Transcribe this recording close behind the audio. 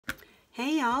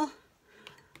Hey y'all,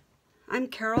 I'm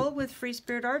Carol with Free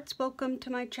Spirit Arts. Welcome to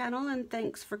my channel and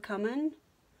thanks for coming.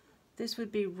 This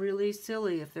would be really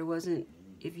silly if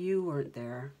you weren't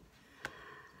there.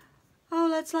 Oh,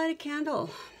 let's light a candle.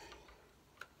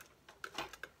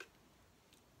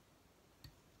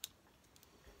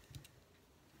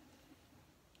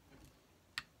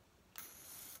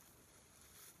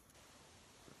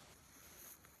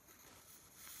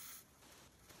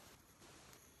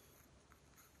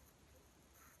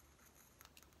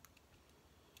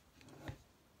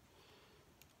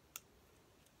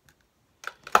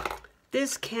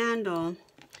 This candle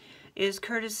is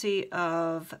courtesy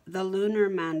of the Lunar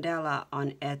Mandala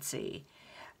on Etsy.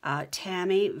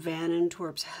 Tammy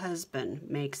Vanentorp's husband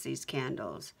makes these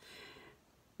candles.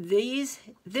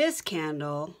 This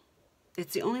candle,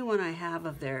 it's the only one I have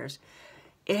of theirs.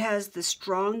 It has the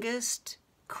strongest,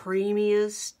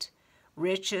 creamiest,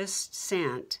 richest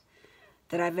scent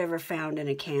that I've ever found in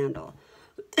a candle.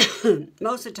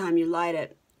 Most of the time you light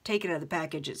it, take it out of the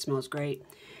package, it smells great.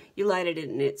 You light it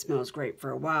and it smells great for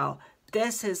a while.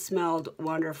 This has smelled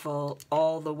wonderful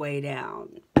all the way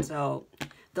down. So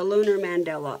the Lunar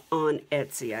Mandala on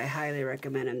Etsy, I highly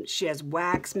recommend him. She has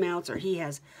wax melts, or he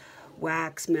has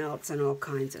wax melts and all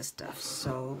kinds of stuff.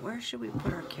 So where should we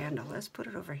put our candle? Let's put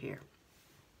it over here.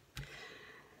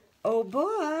 Oh,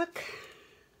 book.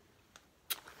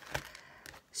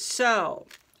 So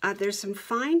there's some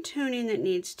fine tuning that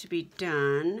needs to be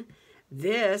done.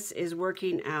 This is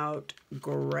working out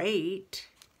great.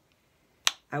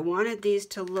 I wanted these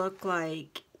to look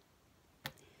like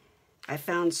I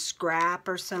found scrap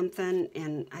or something,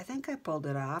 and I think I pulled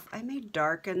it off. I may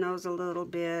darken those a little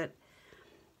bit.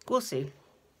 We'll see.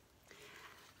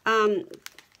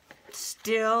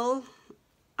 Still,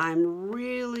 I'm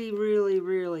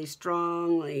really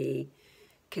strongly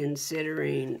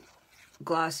considering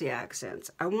glossy accents.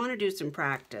 I want to do some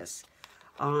practice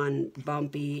on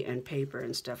bumpy and paper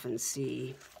and stuff and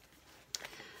see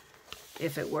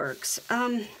if it works.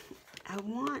 I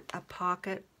want a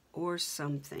pocket or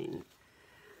something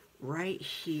right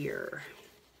here.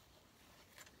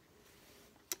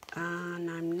 And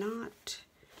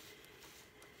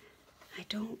I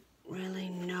don't really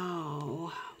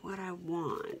know what I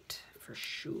want for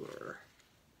sure.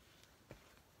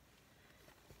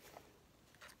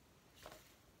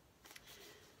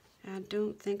 I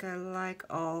don't think I like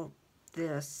all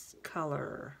this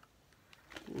color.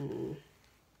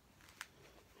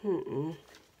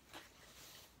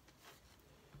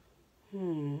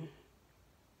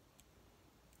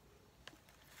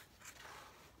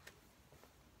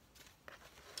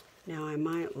 Now I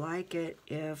might like it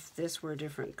if this were a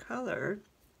different color.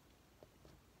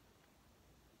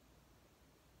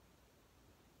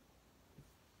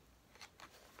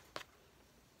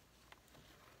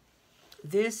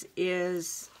 This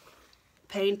is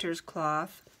painter's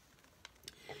cloth.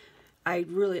 I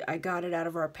got it out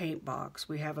of our paint box.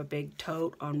 We have a big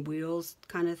tote on wheels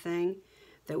kind of thing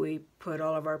that we put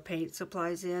all of our paint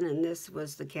supplies in, and this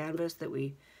was the canvas that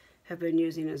we have been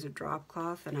using as a drop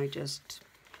cloth, and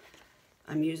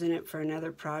I'm using it for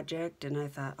another project, and I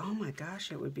thought, oh my gosh,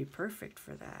 it would be perfect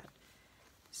for that.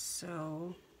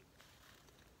 So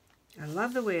I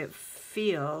love the way it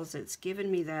feels. It's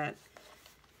given me that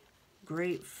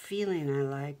great feeling I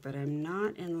like, but I'm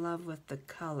not in love with the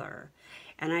color.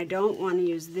 And I don't want to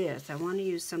use this. I want to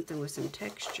use something with some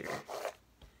texture.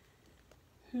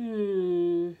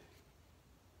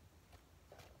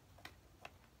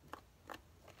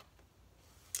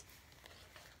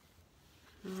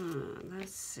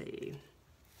 Let's see.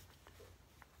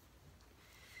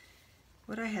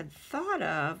 What I had thought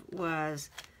of was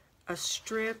a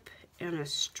strip and a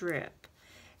strip,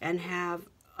 and have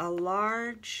a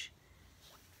large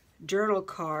journal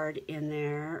card in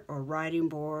there, or writing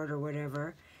board or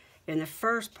whatever, in the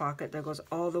first pocket that goes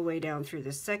all the way down through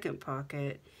the second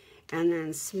pocket, and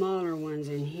then smaller ones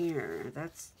in here.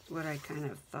 That's what I kind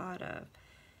of thought of.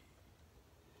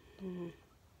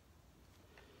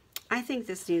 I think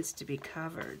this needs to be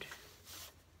covered.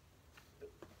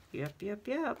 Yep.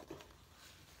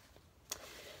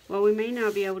 Well, we may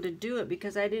not be able to do it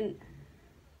because I didn't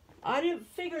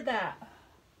figure that.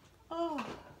 Oh.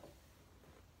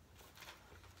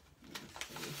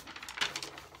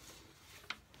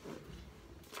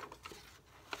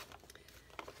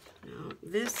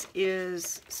 This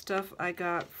is stuff I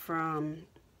got from,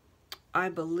 I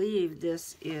believe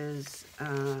this is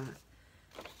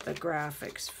the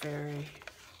Graphics Fairy.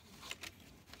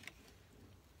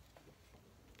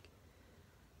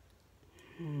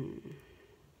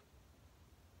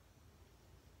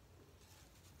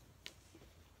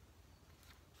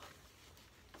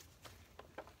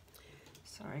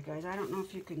 Sorry guys, I don't know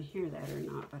if you can hear that or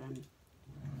not, but I'm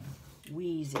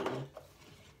wheezing.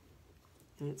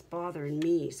 And it's bothering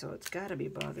me, so it's got to be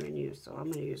bothering you. So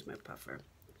I'm going to use my puffer.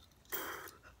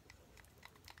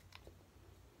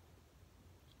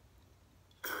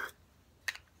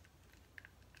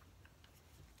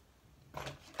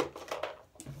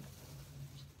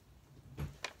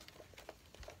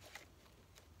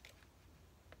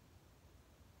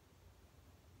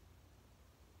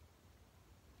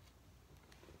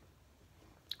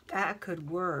 That could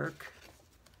work.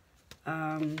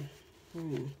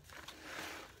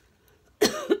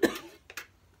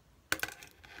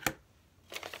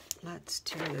 Let's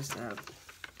tear this up.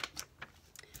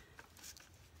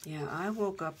 Yeah, I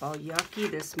woke up all yucky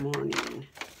this morning.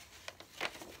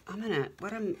 I'm gonna,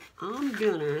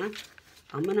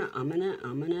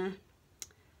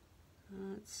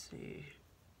 let's see.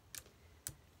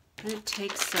 I'm gonna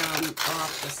take some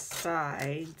off the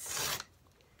sides.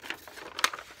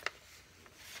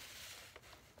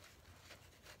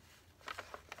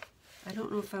 I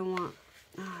don't know if I want,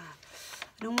 I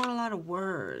don't want a lot of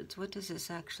words. What does this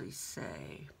actually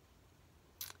say?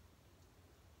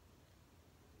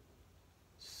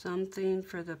 Something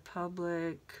for the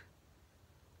public,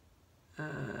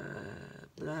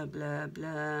 blah, blah,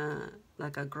 blah,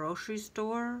 like a grocery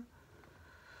store?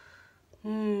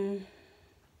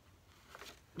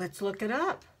 Let's look it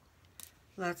up.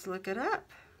 Let's look it up.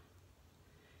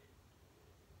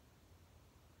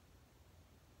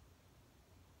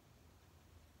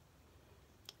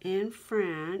 In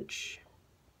French,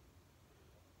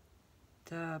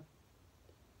 the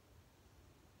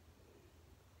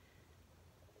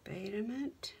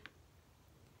bâtiment,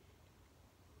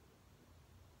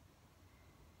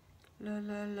 la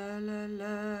la la la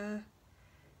la,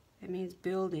 it means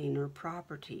building or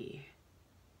property.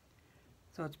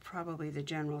 So it's probably the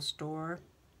general store.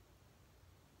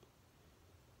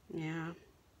 Yeah,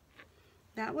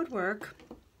 that would work.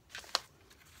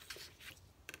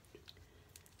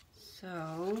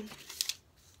 So,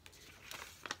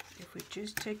 if we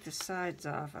just take the sides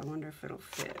off, I wonder if it'll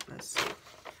fit. Let's see.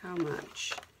 How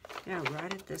much? Yeah,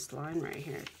 right at this line right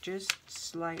here. Just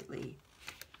slightly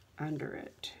under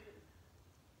it.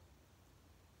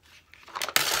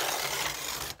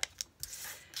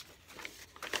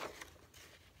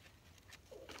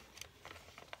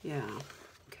 Yeah,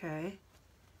 okay.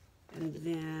 And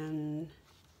then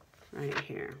right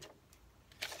here.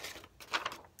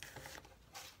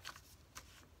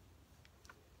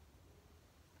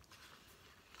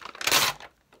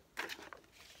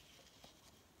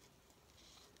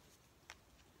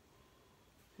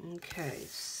 Okay,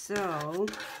 so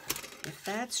if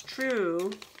that's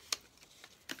true,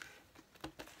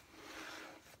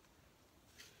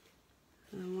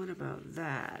 then what about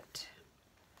that?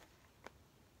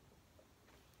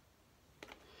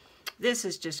 This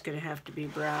is just going to have to be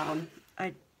brown.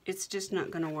 It's just not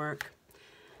going to work.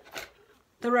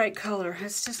 The right color.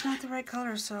 It's just not the right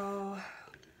color, so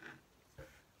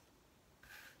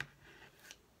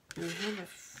I have a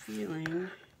feeling.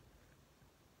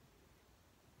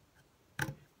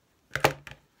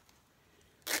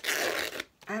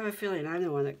 I have a feeling I'm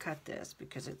the one that cut this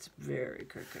because it's very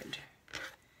crooked.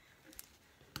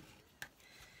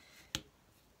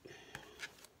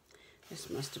 This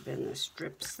must have been the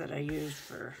strips that I used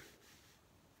for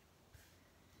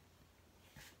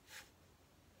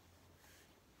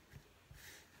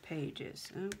pages.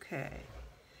 Okay,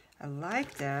 I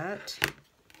like that.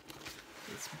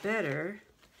 It's better.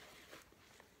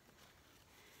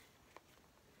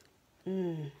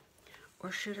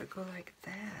 Or should it go like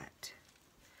that?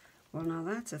 Well, now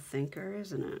that's a thinker,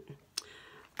 isn't it?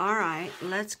 All right,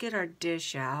 let's get our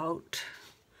dish out.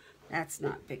 That's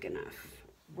not big enough.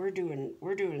 We're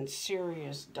doing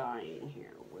serious dyeing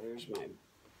here. Where's my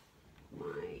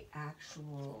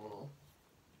actual?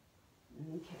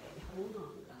 Okay, hold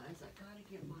on, guys. I gotta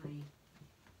get my.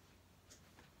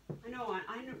 I know.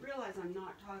 I realize I'm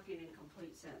not talking in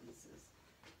complete sentences.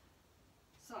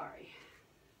 Sorry.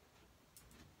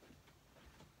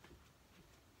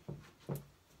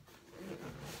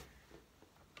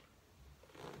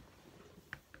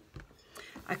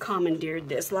 I commandeered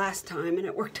this last time and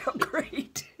it worked out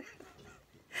great.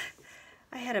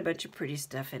 I had a bunch of pretty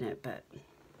stuff in it, but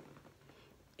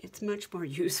it's much more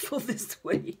useful this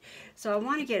way. So I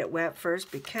want to get it wet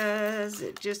first because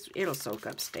it'll soak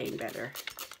up stain better.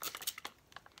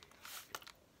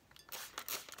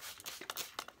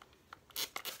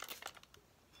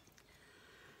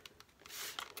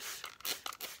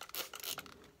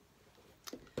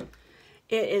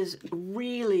 It is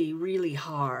really, really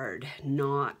hard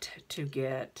not to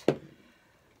get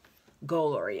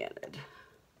goal-oriented.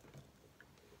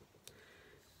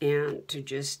 and to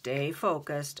just stay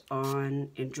focused on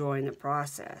enjoying the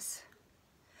process.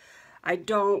 I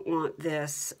don't want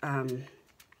this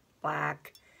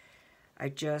black. I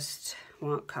just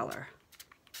want color.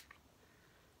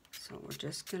 So we're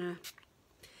just gonna,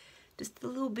 just a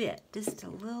little bit, just a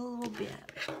little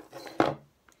bit.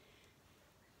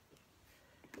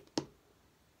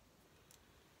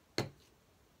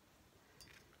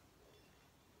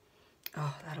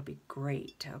 Oh, that'll be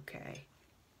great. Okay.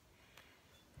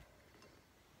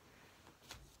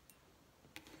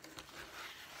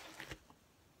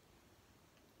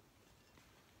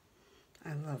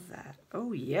 I love that.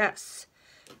 Oh, yes.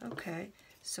 Okay.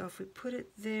 So if we put it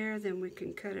there, then we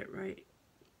can cut it right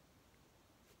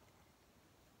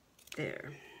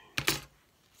there.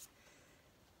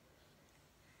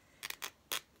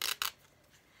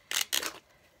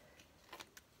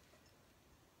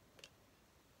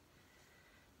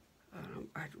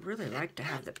 I'd really like to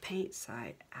have the paint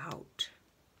side out,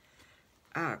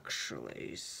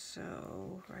 actually,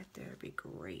 so right there would be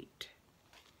great.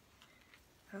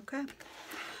 Okay.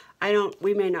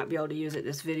 We may not be able to use it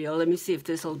this video. Let me see if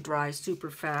this will dry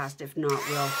super fast. If not,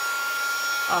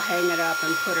 I'll hang it up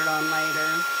and put it on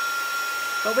later.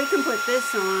 But we can put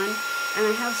this on, and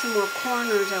I have some more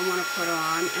corners I want to put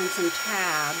on, and some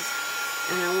tabs,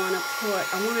 and I want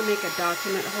to make a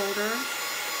document holder.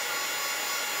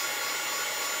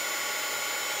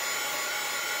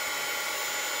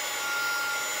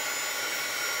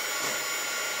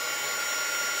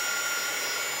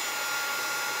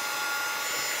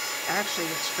 Actually,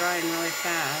 it's drying really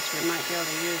fast. We might be able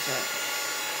to use it.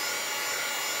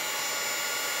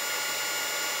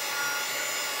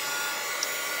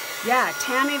 Yeah,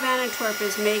 Tammy Van Antwerp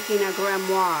is making a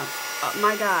grimoire. Oh,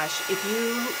 my gosh, if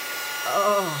you...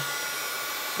 Oh,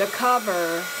 the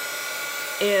cover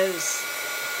is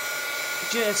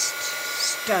just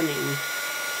stunning.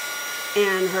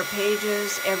 And her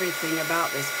pages, everything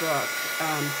about this book.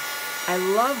 I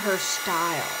love her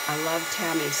style. I love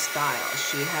Tammy's style.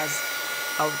 She has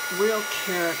a real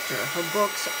character. Her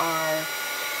books are,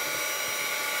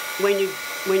 when you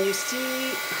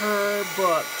see her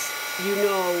books, you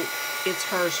know it's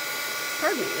her,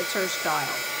 it's her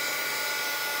style.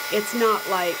 It's not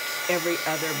like every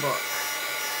other book.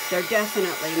 They're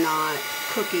definitely not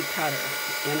cookie cutter,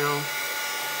 you know.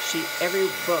 Every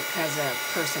book has a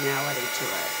personality to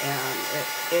it, and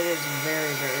it is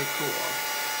very, very cool.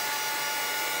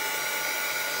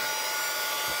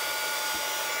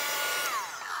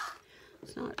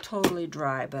 It's not totally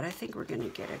dry, but I think we're going to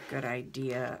get a good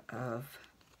idea of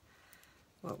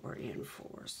what we're in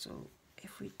for. So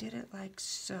if we did it like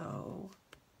so,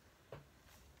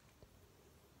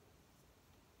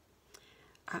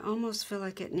 I almost feel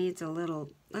like it needs a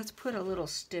little, let's put a little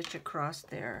stitch across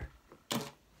there.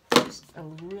 Just a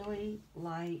really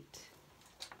light.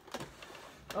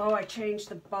 Oh, I changed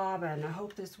the bobbin. I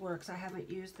hope this works. I haven't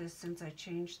used this since I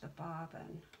changed the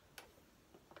bobbin.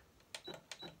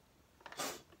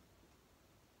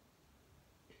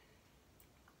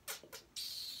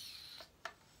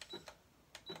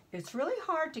 It's really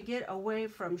hard to get away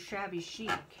from shabby chic.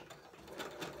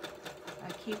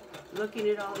 I keep looking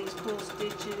at all these cool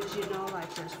stitches, you know,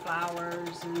 like there's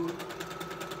flowers and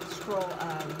scroll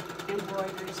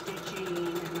embroidery stitching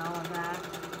and all of that.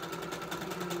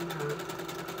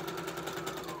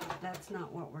 And that's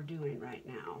not what we're doing right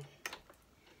now.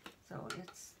 So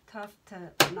it's tough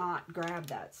to not grab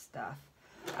that stuff.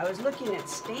 I was looking at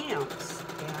stamps,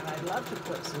 and I'd love to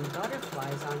put some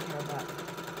butterflies on here, but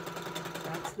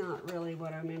that's not really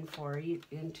what I'm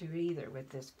into either with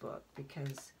this book,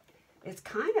 because it's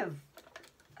kind of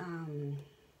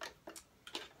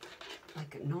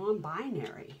like a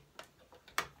non-binary.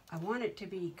 I want it to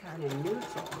be kind of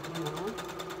neutral, you know?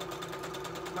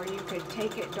 Or you could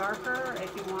take it darker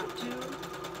if you want to,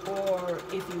 or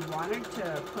if you wanted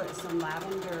to put some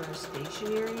lavender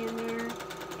stationery in there,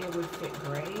 it would fit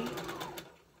great.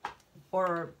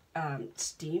 Or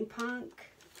steampunk.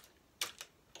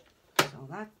 So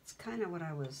that's kind of what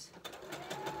I was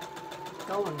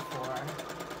going for.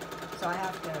 So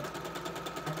I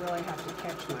really have to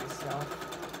catch myself.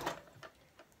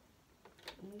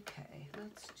 Okay,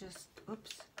 let's just,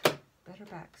 oops, better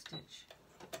back stitch.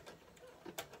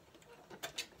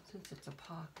 Since it's a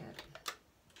pocket.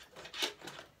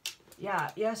 Yeah,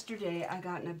 yesterday I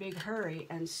got in a big hurry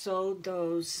and sewed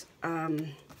those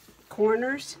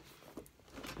corners,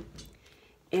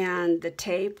 and the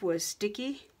tape was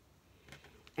sticky.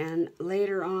 And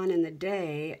later on in the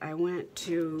day, I went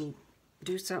to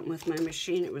do something with my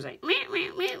machine. It was like, oh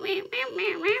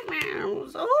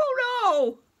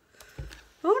no!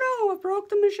 Oh no, I broke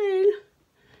the machine.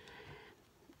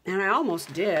 And I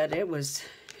almost did. It was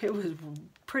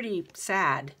pretty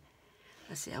sad.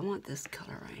 Let's see, I want this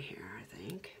color right here, I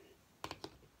think.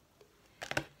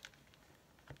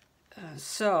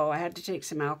 So I had to take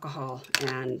some alcohol,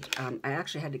 and I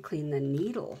actually had to clean the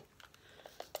needle.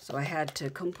 So I had to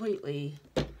completely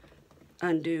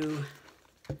undo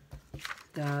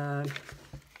the...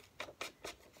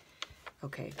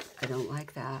 Okay, I don't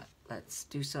like that. Let's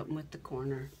do something with the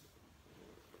corner.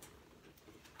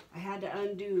 I had to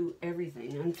undo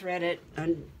everything, unthread it,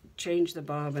 change the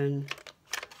bobbin.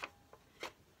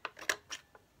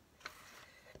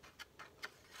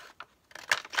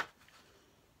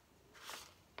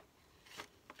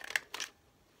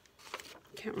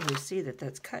 Can't really see that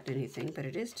that's cut anything, but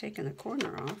it is taking the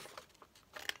corner off.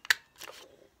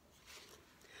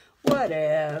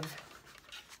 Whatever.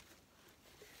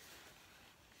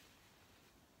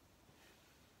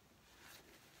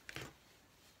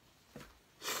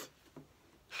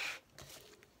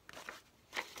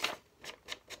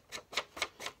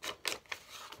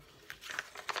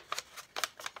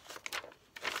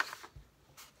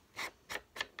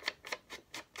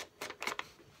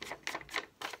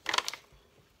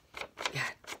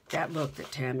 That look that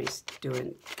Tammy's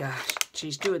doing, gosh,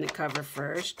 she's doing the cover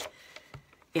first.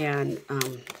 And,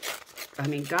 I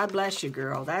mean, God bless you,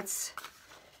 girl. That's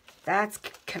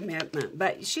commitment.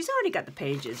 But she's already got the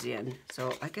pages in,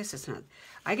 so I guess it's not.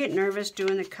 I get nervous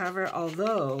doing the cover,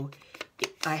 although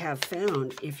I have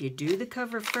found if you do the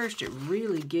cover first, it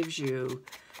really gives you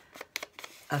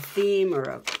a theme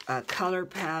or a color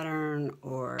pattern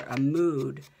or a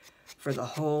mood for the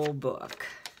whole book.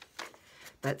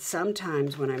 But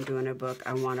sometimes when I'm doing a book,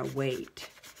 I want to wait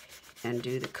and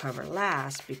do the cover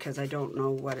last because I don't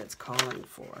know what it's calling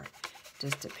for.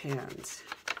 Just depends.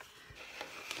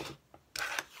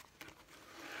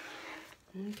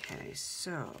 Okay,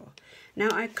 so now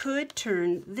I could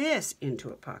turn this into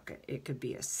a pocket. It could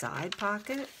be a side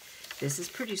pocket. This is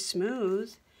pretty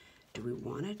smooth. Do we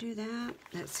want to do that?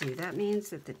 Let's see, that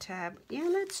means that the tab, yeah,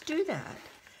 let's do that.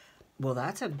 Well,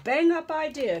 that's a bang-up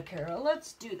idea, Carol.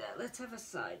 Let's do that. Let's have a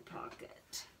side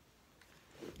pocket.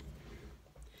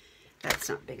 That's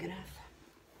not big enough.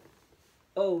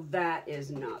 Oh, that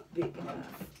is not big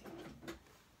enough.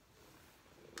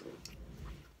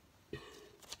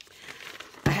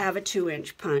 I have a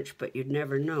 2-inch punch, but you'd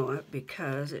never know it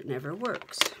because it never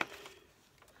works.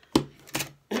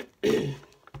 And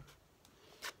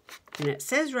it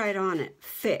says right on it,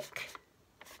 thick.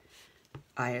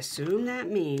 I assume that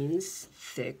means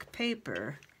thick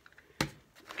paper.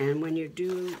 And when you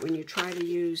try to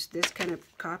use this kind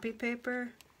of copy paper,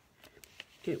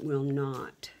 it will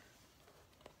not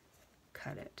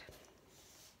cut it.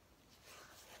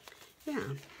 Yeah,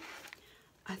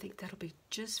 I think that'll be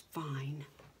just fine.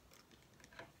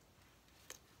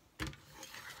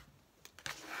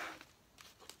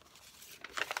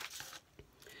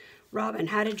 Robin,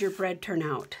 how did your bread turn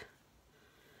out?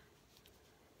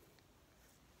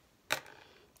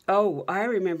 Oh, I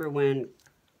remember when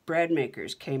bread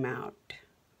makers came out.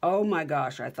 Oh my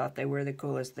gosh, I thought they were the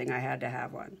coolest thing. I had to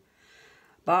have one.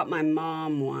 Bought my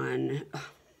mom one.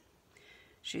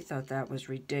 She thought that was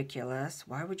ridiculous.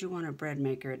 Why would you want a bread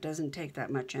maker? It doesn't take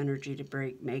that much energy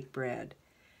to make bread.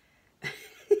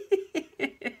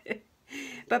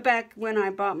 But back when I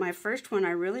bought my first one,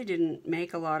 I really didn't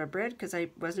make a lot of bread because I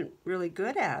wasn't really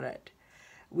good at it.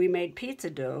 We made pizza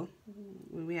dough.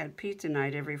 We had pizza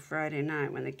night every Friday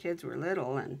night when the kids were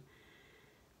little, and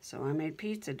so I made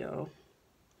pizza dough.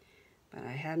 But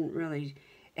I hadn't really...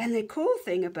 And the cool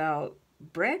thing about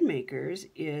bread makers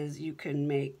is you can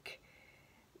make...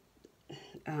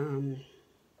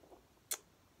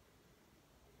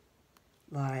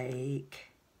 like...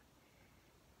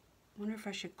 I wonder if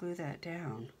I should glue that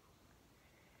down.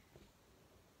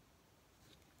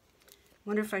 I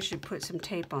wonder if I should put some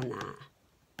tape on that.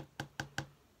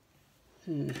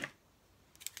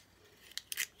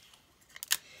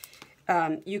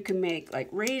 You can make like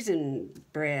raisin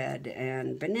bread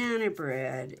and banana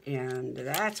bread, and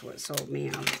that's what sold me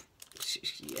on.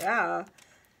 Yeah.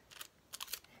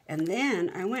 And then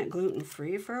I went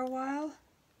gluten-free for a while.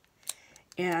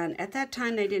 And at that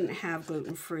time, they didn't have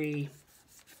gluten-free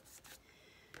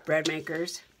bread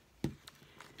makers.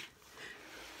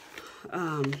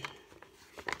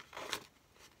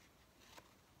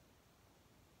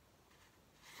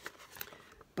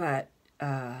 But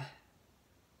had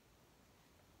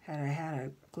I had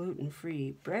a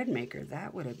gluten-free bread maker,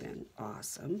 that would have been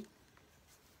awesome.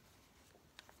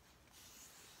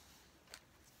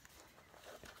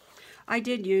 I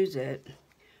did use it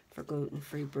for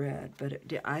gluten-free bread, but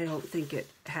I don't think it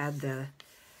had the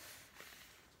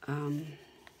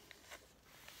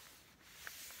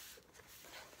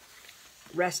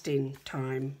resting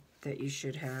time that you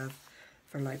should have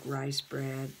for like rice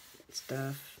bread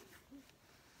stuff.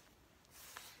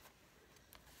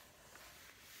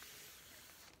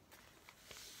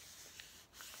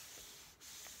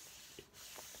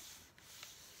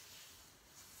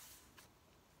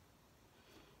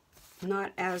 I'm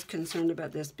not as concerned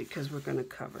about this because we're going to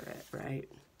cover it, right?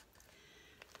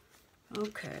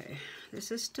 Okay,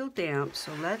 this is still damp,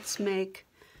 so let's make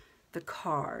the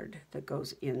card that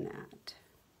goes in that.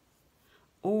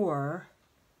 Or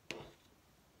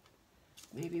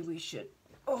maybe we should,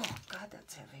 oh God,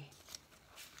 that's heavy.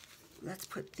 Let's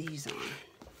put these on.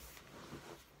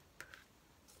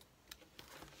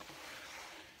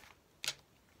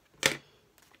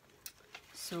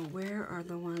 So where are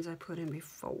the ones I put in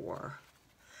before?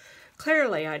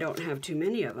 Clearly I don't have too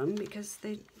many of them because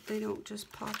they don't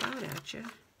just pop out at you.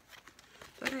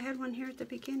 But I had one here at the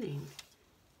beginning.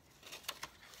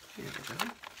 Here we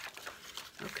go.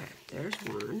 Okay, there's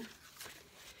one.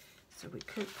 So we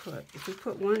could put, if we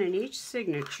put one in each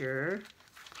signature,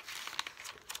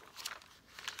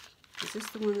 is this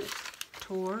the one that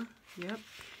tore? Yep.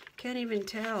 Can't even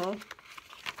tell.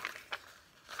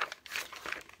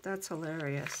 That's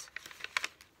hilarious.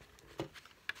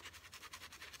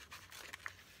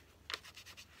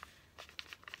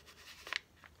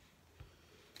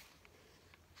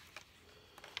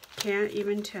 Can't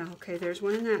even tell. Okay, there's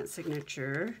one in that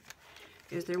signature.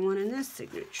 Is there one in this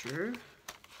signature?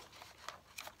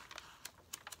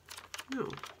 No.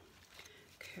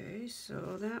 Okay,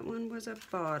 so that one was a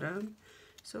bottom.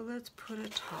 So let's put a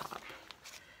top.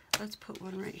 Let's put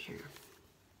one right here.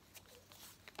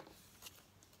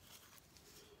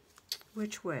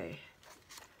 Which way?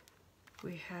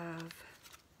 We have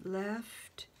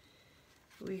left.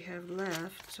 We have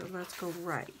left, so let's go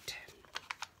right.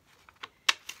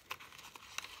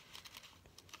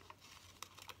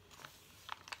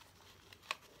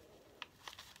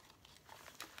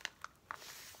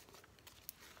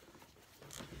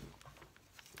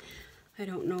 I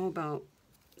don't know about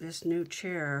this new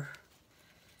chair.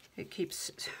 It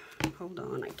keeps, hold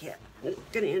on, I'm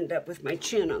gonna end up with my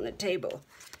chin on the table.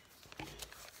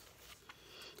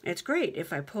 It's great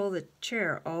if I pull the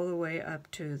chair all the way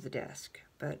up to the desk,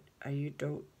 but you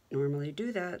don't normally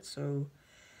do that, so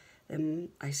then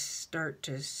I start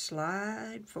to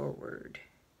slide forward.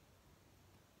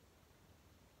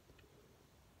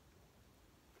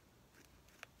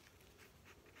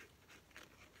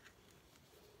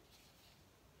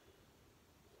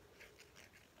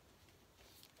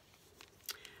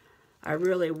 I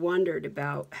really wondered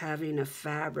about having a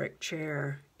fabric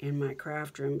chair in my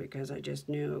craft room because I just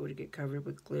knew it would get covered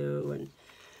with glue and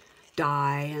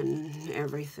dye and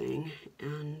everything,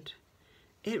 and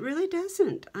it really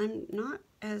doesn't. I'm not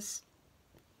as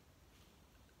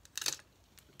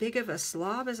big of a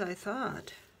slob as I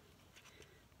thought.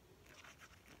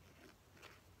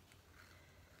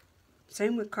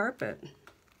 Same with carpet.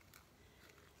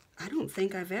 I don't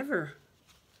think I've ever,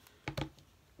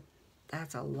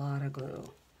 that's a lot of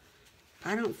glue.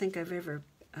 I don't think I've ever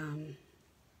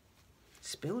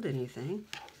spilled anything,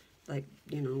 like,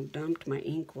 you know, dumped my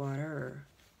ink water or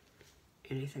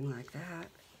anything like that.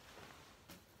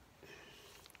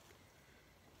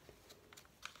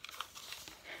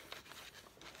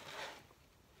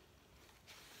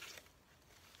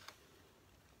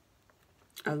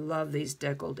 I love these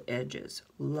deckled edges.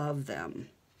 Love them.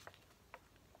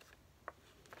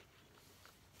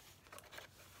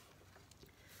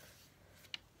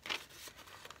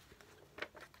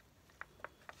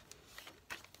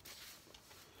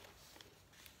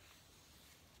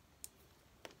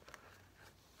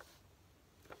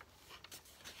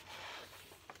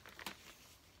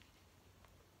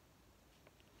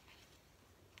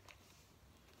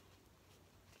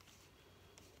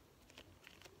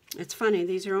 It's funny,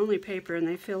 these are only paper and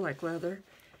they feel like leather.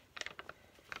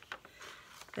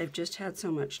 They've just had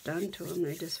so much done to them,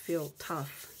 they just feel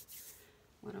tough.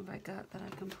 What have I got that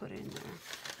I can put in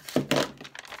there?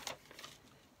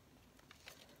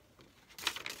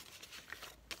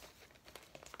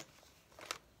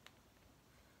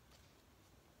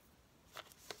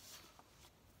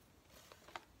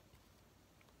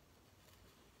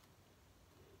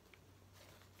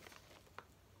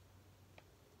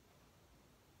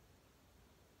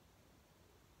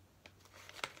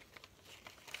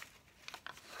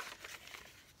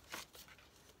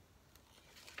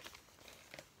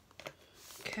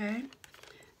 Okay,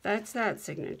 that's that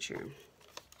signature.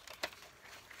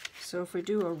 So if we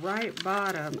do a right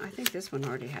bottom, I think this one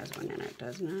already has one in it,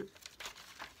 doesn't it?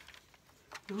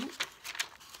 Nope.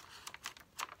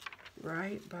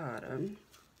 Right bottom.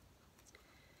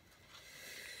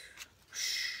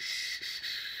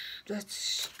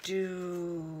 let's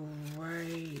do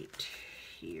right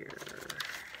here.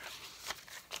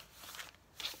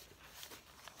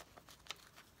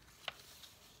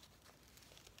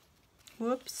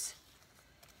 Whoops.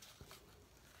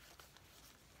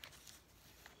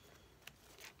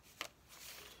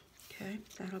 Okay,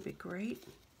 that'll be great.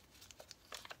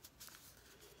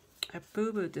 I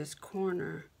boo-booed this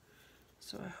corner,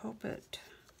 so I hope it...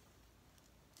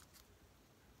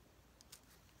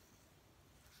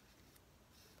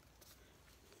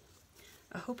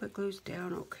 I hope it glues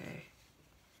down okay.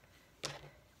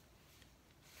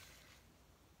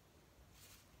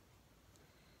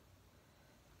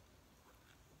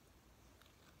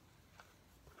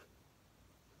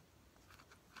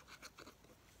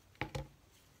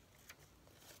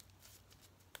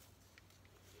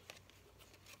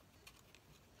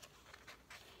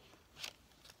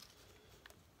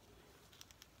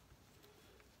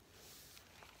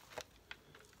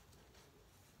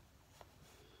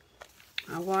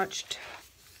 I watched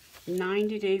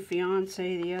 90 Day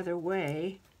Fiancé the other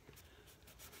way.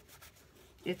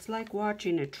 It's like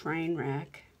watching a train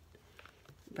wreck,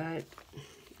 but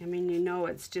I mean, you know,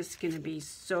 it's just going to be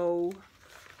so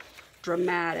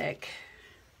dramatic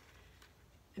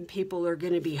and people are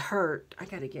going to be hurt. I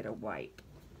got to get a wipe.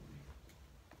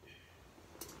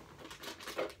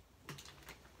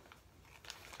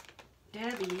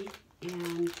 Debbie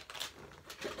and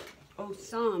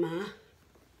Osama,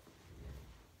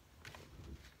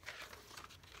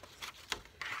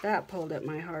 that pulled at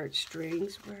my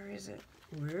heartstrings. Where is it?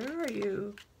 Where are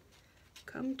you?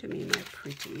 Come to me, my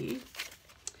pretty.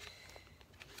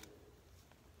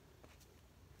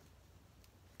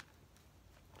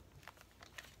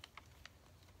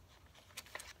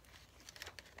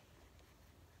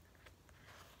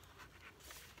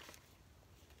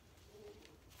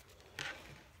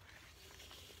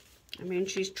 I mean,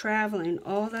 she's traveling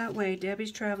all that way.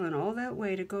 Debbie's traveling all that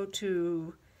way to go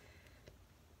to,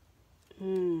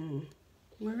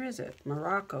 where is it?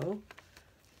 Morocco.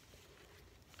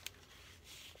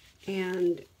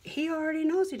 And he already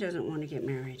knows he doesn't want to get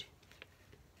married.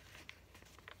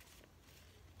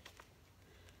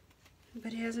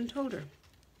 But he hasn't told her.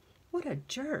 What a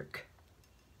jerk.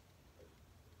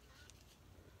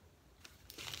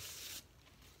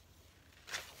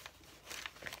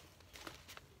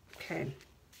 Okay.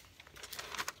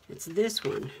 It's this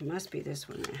one. It must be this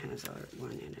one that has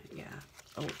one in it. Yeah.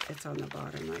 Oh, it's on the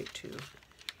bottom right too.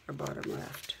 Or bottom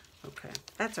left. Okay.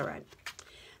 That's all right.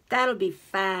 That'll be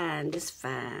fine. Just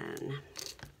fine.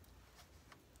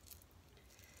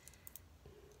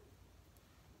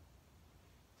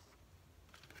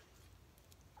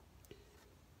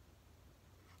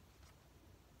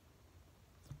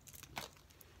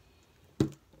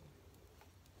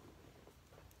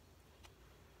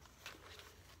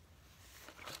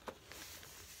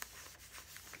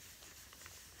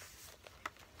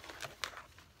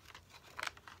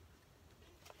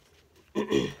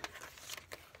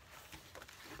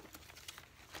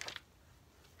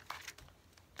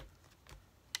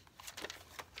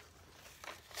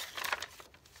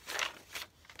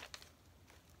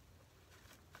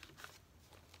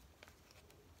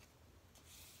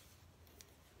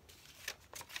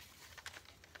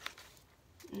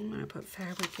 I'm going to put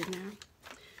fabric in there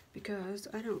because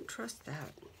I don't trust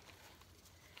that.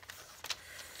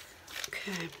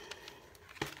 Okay.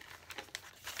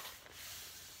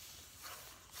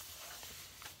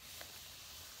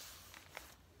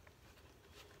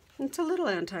 It's a little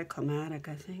anticlimactic,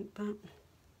 I think, but...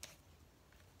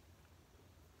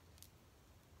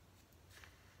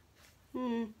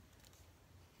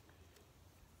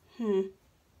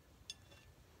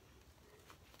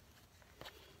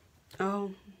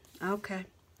 Oh, okay.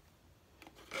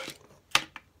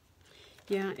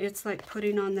 Yeah, it's like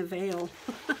putting on the veil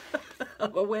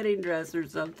of a wedding dress or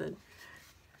something.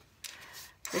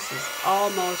 This is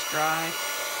almost dry.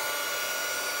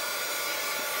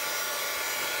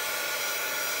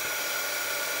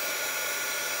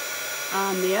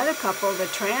 The other couple, the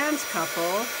trans couple,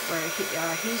 where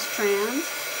he's trans,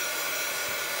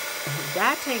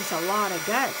 that takes a lot of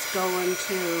guts going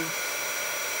to...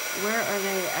 Where are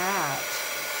they at?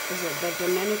 Is it the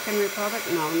Dominican Republic?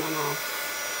 No.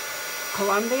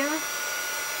 Colombia?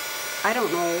 I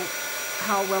don't know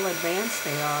how well advanced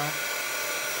they are.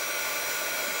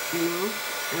 You know?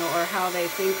 Or how they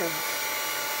think of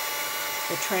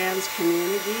the trans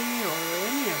community or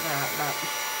any of that. But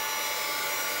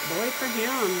boy for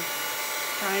him,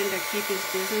 trying to keep his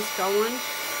business going.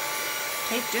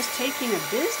 Just taking a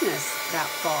business that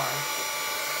far.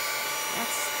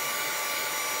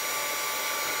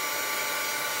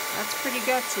 That's pretty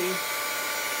gutsy.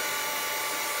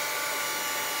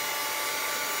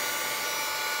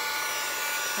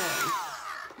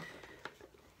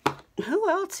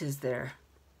 else is there?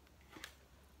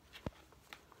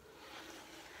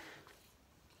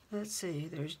 Let's see,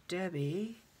 there's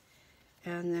Debbie,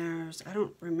 and there's, I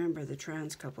don't remember the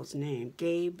trans couple's name,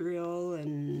 Gabriel,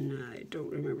 and I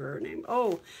don't remember her name.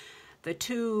 Oh, the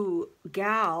two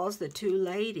gals, the two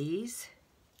ladies.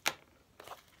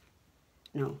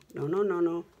 No, no, no, no,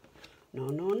 no. No,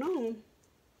 no, no.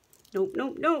 Nope,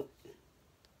 nope, nope.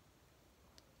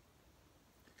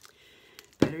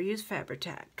 Better use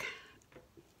Fabri-Tac.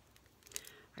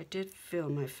 I did fill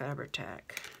my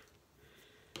Fabri-Tac.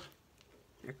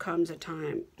 There comes a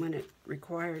time when it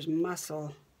requires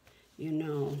muscle, you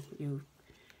know, you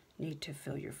need to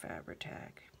fill your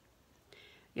Fabri-Tac.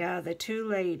 Yeah, the two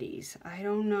ladies, I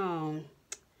don't know.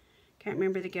 Can't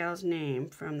remember the gal's name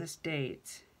from the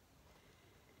States.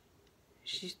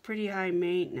 She's pretty high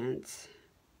maintenance.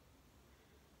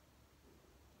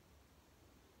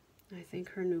 I think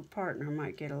her new partner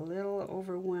might get a little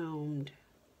overwhelmed.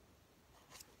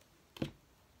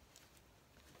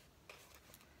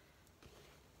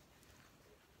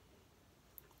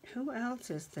 Who else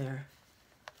is there?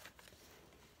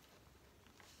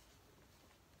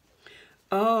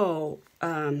 Oh,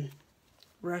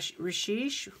 Rishi?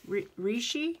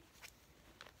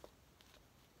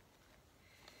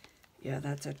 Yeah,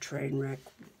 that's a train wreck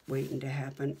waiting to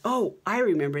happen. Oh, I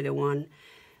remember the one.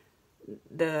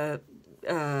 The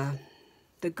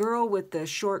girl with the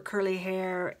short curly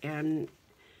hair and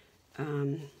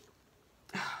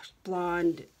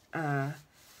blonde, I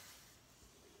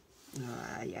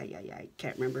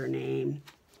can't remember her name.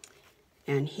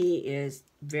 And he is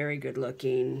very good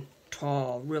looking,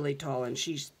 tall, really tall, and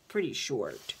she's pretty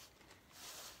short.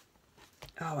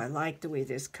 Oh, I like the way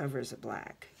this covers it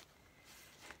black.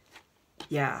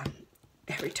 Yeah,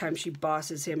 every time she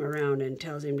bosses him around and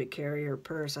tells him to carry her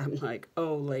purse, I'm like,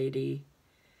 oh, lady,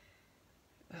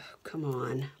 oh, come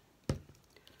on.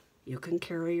 You can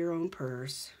carry your own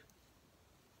purse.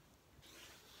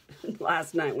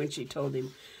 Last night when she told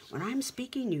him, when I'm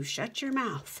speaking, you shut your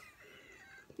mouth.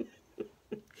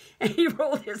 And he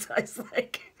rolled his eyes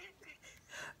like,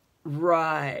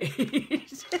 right.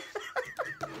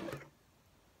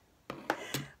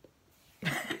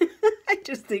 I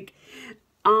just think,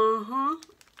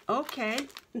 okay,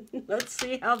 let's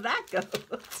see how that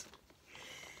goes.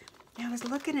 Yeah, I was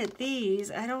looking at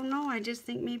these. I don't know, I just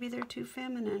think maybe they're too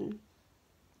feminine.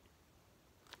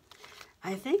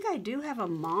 I think I do have a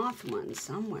moth one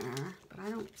somewhere, but I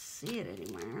don't see it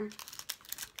anywhere.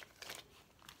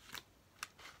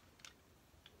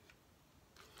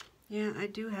 Yeah, I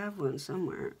do have one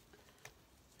somewhere.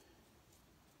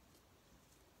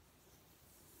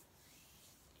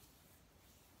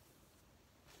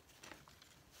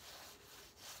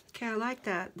 Okay, I like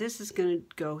that. This is going to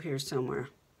go here somewhere.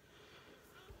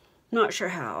 Not sure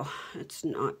how. It's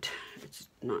not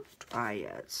dry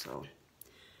yet, so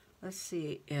let's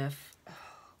see if, oh,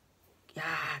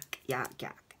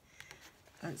 yuck.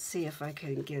 Let's see if I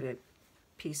can get a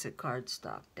piece of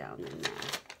cardstock down in there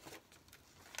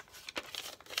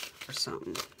or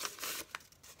something.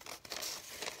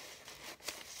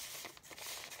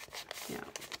 Yeah.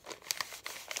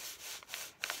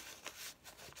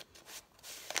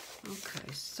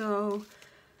 Okay, so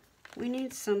we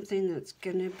need something that's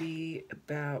gonna be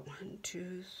about 1,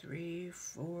 2, 3,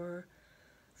 4,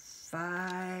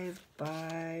 5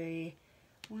 by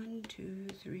 1, 2,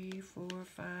 3, 4,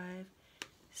 5,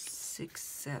 6,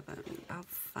 7. About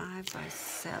 5 by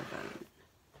 7.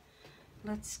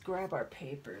 Let's grab our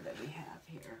paper that we have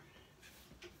here.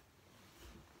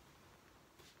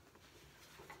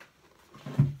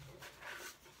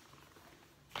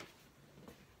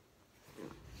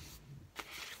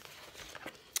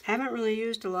 Haven't really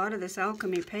used a lot of this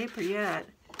alchemy paper yet.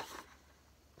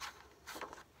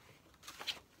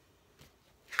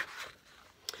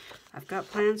 I've got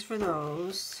plans for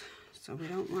those, so we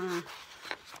don't want to,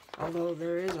 although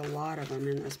there is a lot of them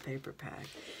in this paper pack.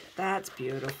 That's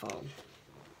beautiful.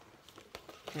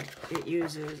 It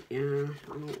uses, yeah,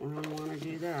 I don't really want to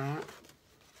do that.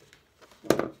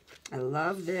 I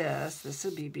love this. This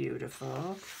would be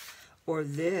beautiful. Or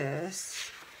this.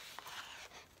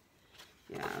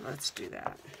 Yeah, let's do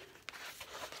that.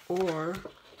 Or,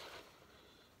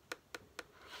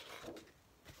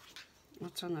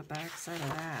 what's on the back side of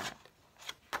that?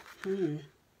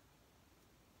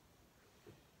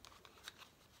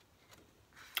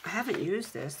 I haven't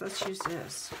used this. Let's use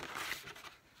this.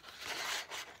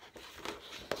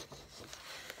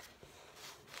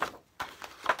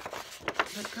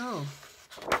 Let go.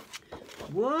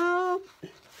 Whoa!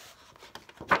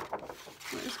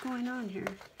 What is going on here?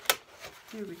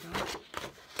 There we go.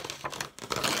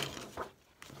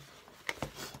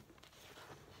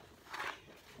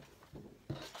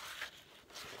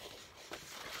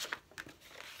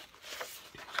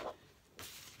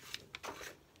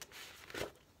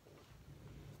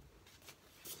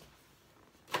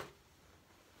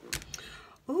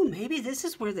 Maybe this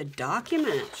is where the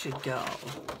document should go.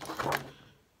 I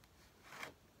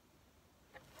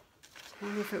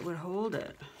wonder if it would hold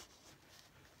it.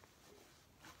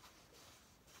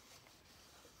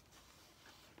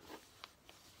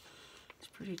 It's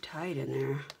pretty tight in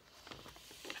there.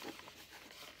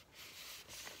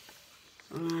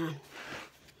 I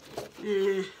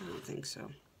don't think so.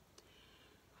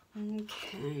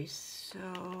 Okay,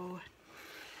 so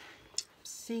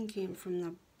sinking from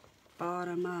the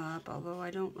bottom up, although I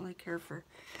don't really care for,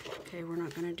 okay, we're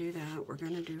not going to do that. We're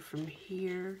going to do from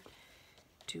here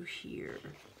to here.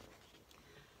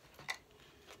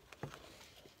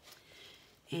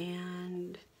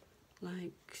 And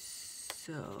like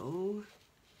so.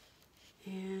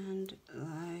 And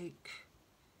like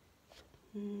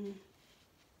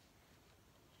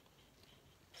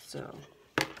so.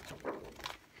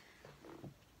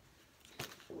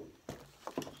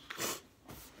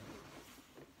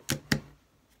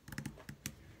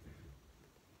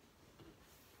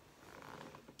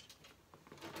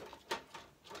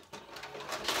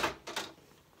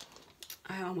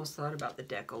 I almost thought about the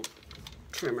decal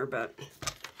trimmer, but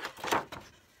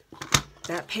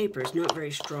that paper is not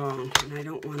very strong, and I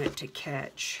don't want it to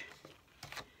catch.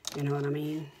 You know what I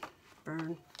mean?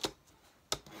 Burn.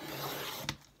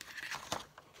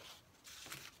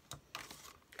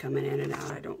 Coming in and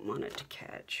out, I don't want it to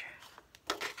catch.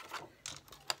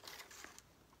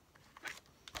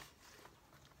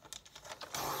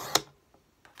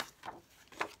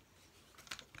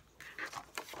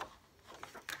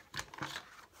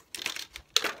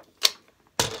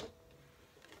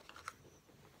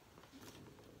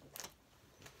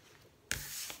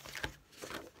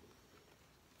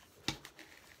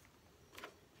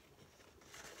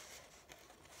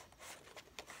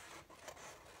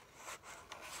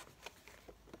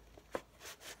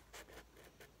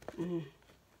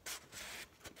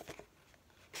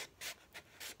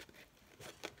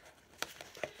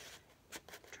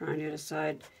 Trying to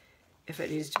decide if it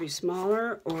needs to be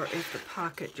smaller or if the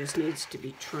pocket just needs to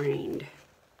be trained.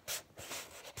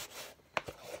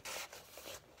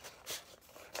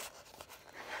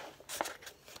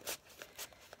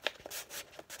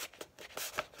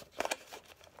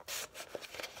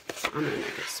 I'm gonna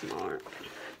make it smaller.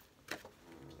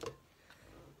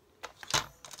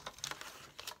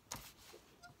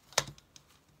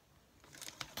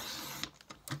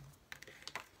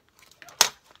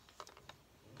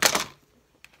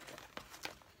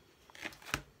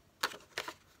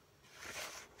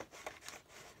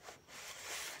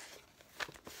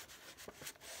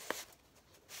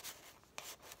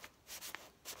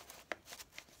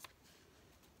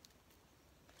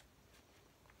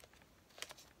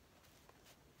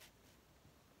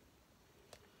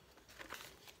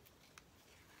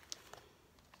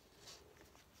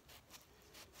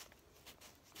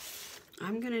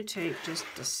 I'm going to take just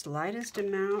the slightest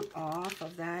amount off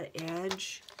of that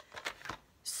edge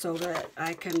so that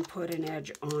I can put an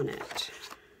edge on it.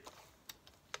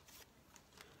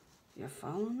 You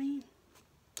follow me?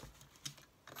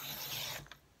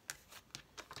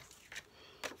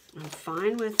 I'm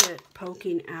fine with it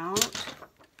poking out,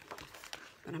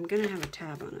 but I'm going to have a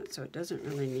tab on it, so it doesn't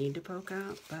really need to poke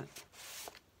out, but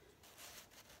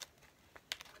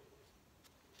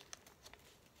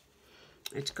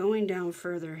it's going down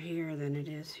further here than it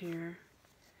is here.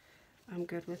 I'm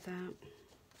good with that.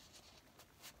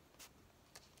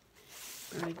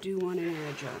 But I do want an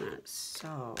edge on it,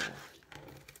 so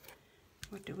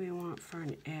what do we want for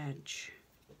an edge?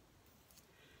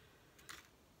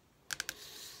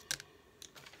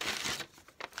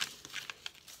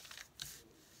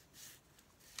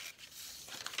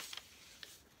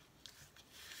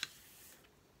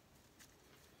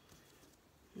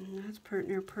 That's pretty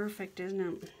near perfect, isn't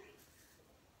it?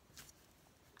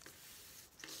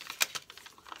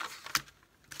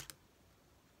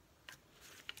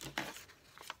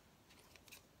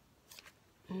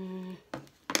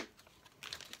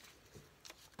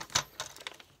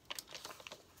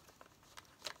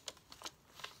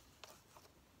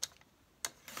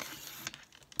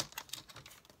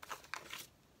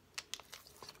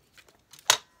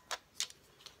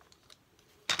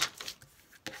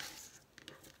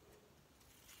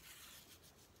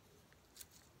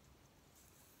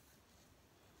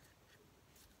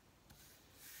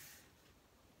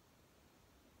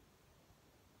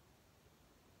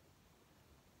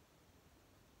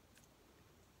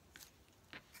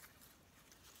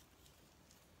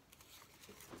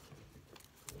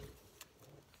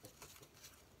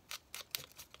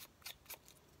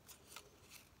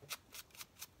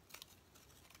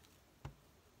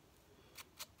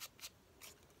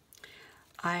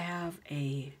 I have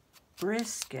a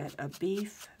brisket, a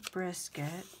beef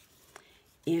brisket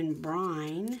in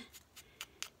brine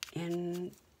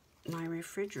in my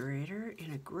refrigerator,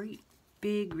 in a great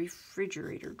big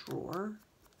refrigerator drawer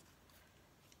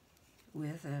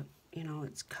with a, you know,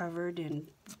 it's covered in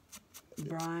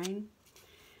brine.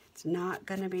 It's not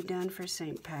going to be done for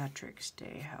St. Patrick's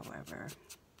Day, however,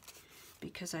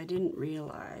 because I didn't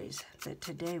realize that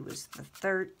today was the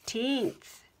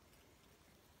 13th.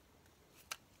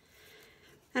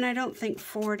 And I don't think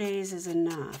 4 days is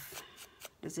enough.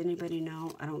 Does anybody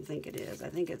know? I don't think it is. I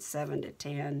think it's 7 to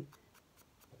 10.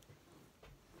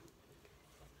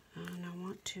 And I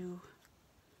want to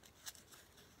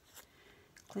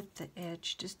clip the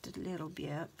edge just a little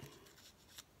bit.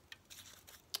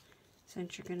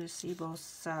 Since you're going to see both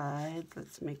sides,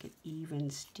 let's make it even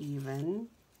Steven.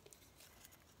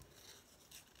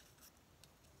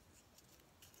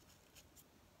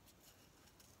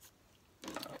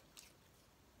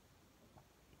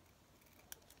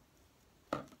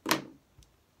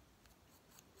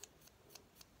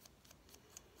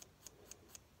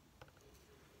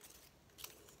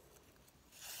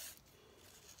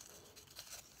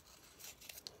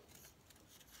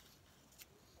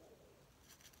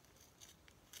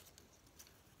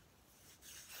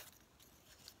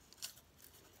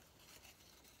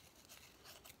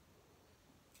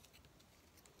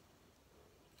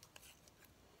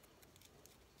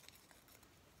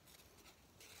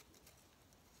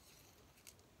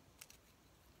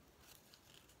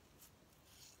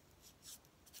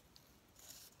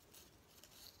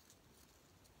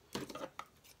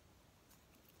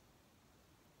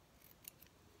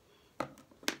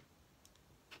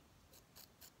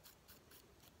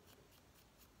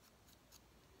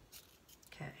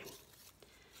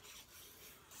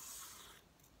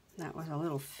 That was a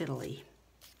little fiddly.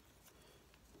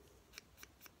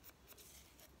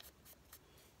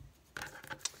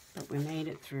 But we made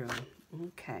it through.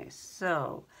 Okay,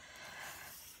 so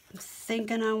I'm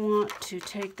thinking I want to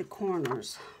take the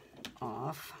corners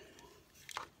off.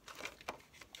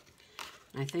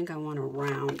 I think I want to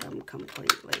round them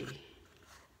completely.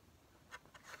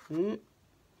 And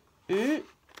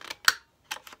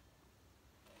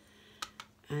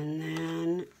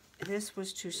then this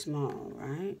was too small,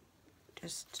 right?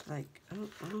 Just like, oh,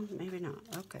 well, maybe not.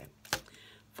 Okay,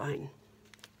 fine.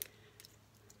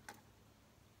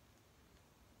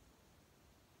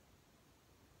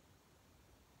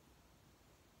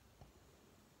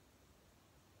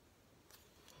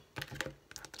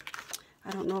 I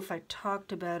don't know if I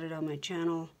talked about it on my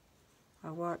channel.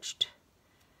 I watched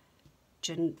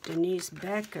Denise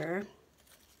Becker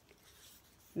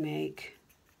make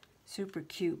super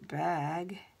cute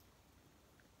bag,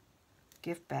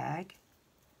 gift bag.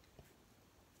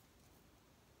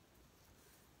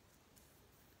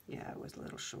 Yeah, it was a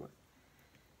little short.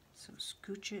 So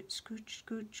scooch it, scooch,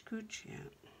 scooch, scooch. Yeah,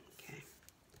 okay.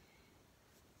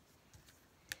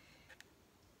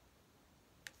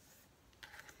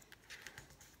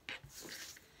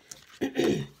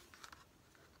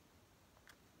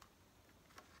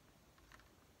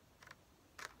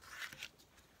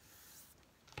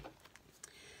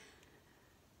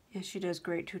 Yeah, she does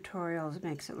great tutorials,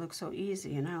 makes it look so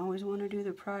easy, and I always want to do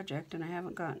the project, and I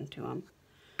haven't gotten to them.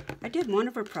 I did one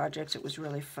of her projects. It was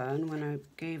really fun when I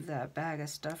gave that bag of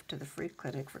stuff to the free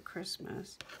clinic for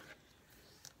Christmas.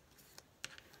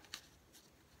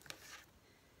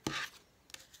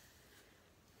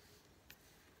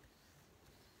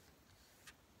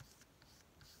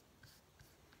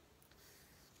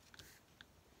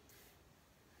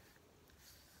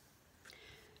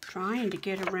 Trying to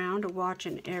get around to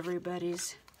watching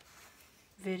everybody's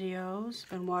videos.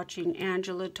 Been watching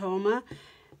Angela Toma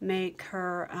make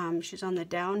her, she's on the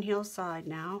downhill side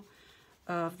now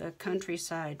of the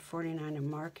Countryside 49 and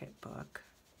Market book.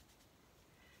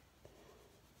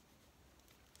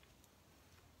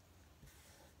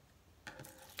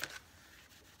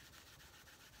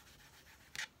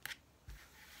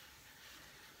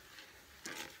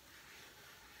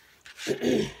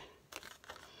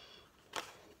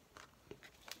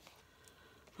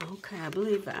 Okay, I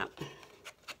believe that.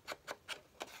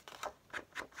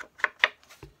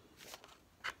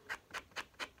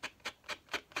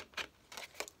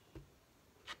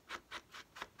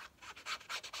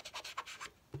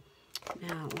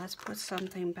 Now, let's put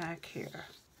something back here.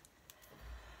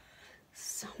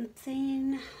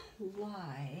 Something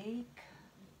like...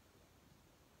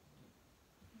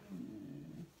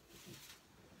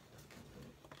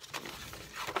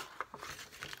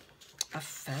 a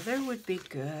feather would be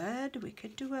good. We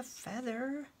could do a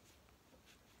feather.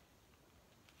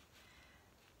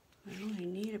 We only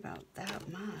need about that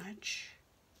much.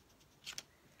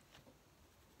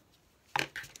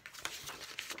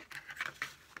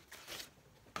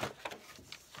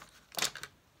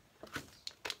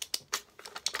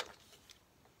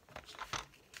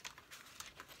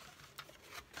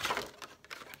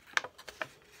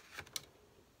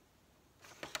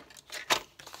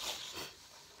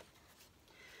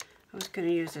 I was going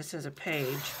to use this as a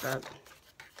page, but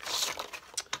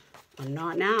I'm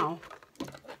not now.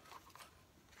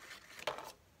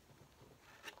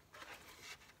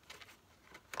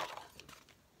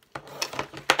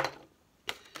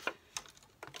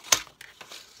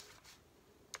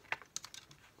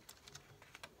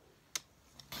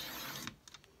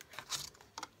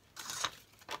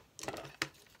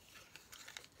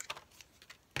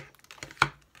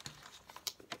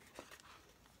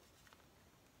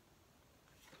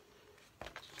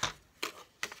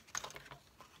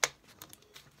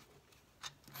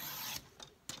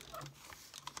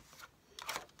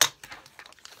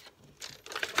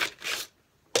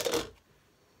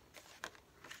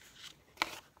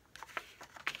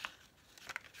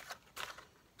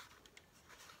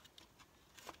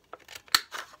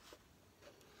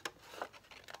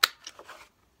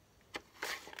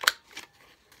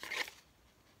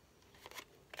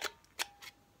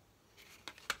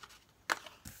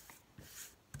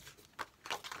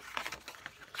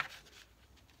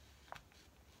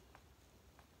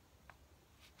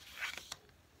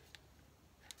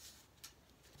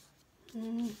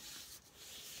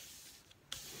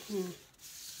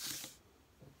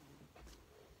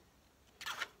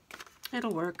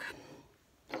 It'll work.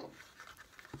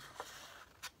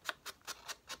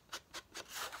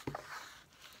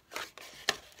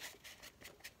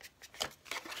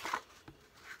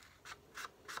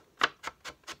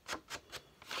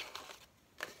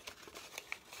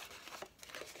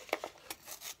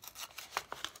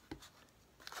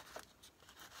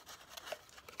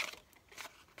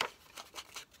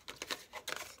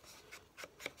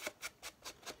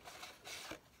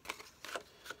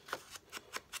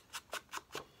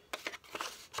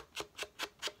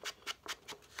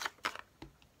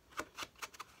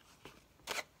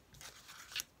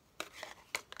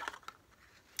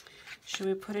 Should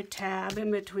we put a tab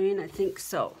in between? I think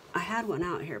so. I had one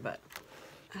out here, but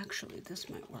actually this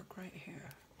might work right here.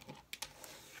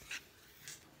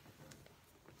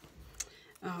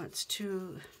 Oh, it's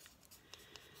too,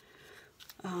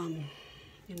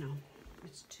 you know,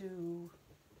 it's too,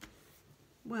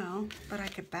 well, but I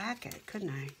could back it, couldn't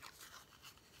I?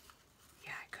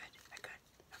 Yeah, I could.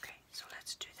 Okay, so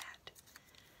let's do that.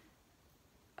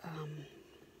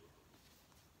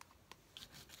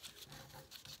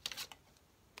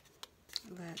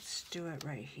 Let's do it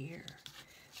right here,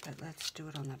 but let's do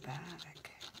it on the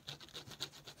back.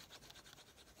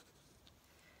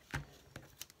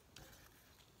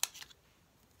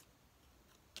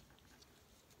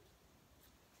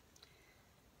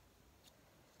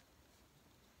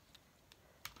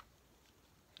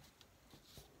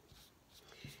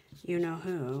 You know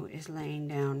who is laying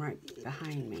down right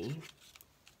behind me.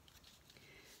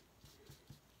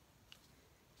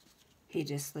 He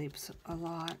just sleeps a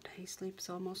lot. He sleeps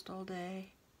almost all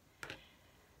day.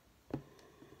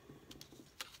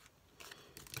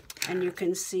 And you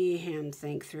can see him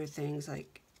think through things,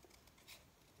 like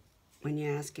when you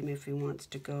ask him if he wants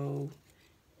to go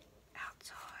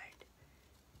outside,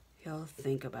 he'll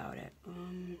think about it.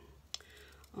 I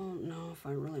don't know if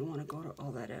I really want to go to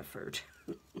all that effort.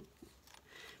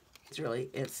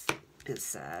 It's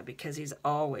sad because he's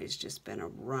always just been a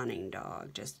running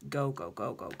dog. Just go, go,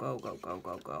 go, go, go, go, go,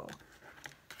 go, go.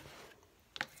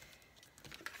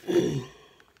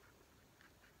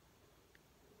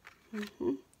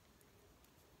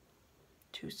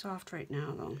 Too soft right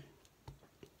now, though.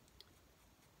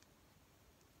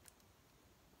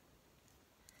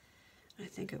 I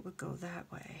think it would go that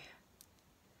way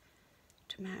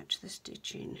to match the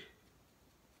stitching.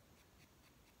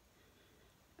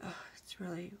 Oh, it's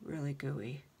really, really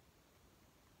gooey.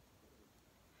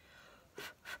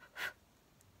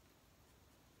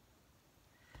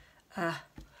 I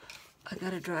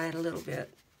gotta dry it a little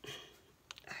bit.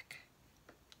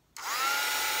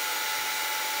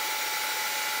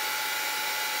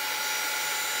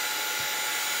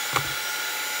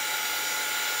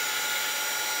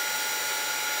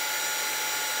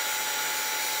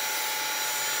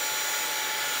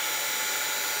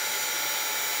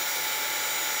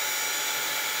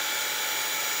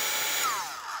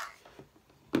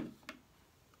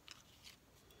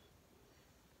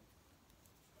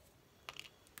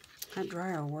 That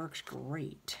dryer works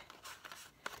great.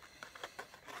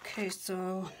 Okay,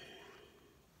 so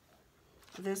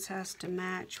this has to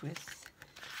match with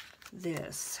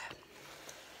this.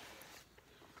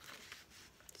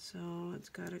 So it's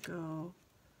got to go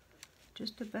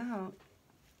just about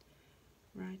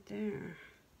right there.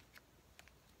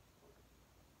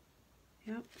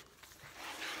 Yep.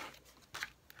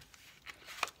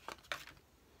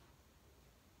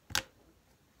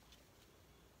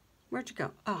 Where'd you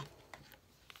go? Oh.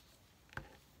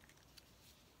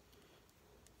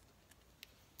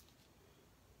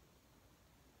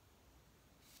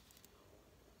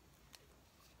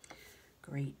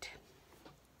 great.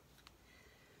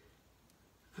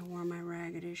 I wore my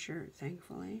raggedy shirt,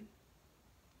 thankfully.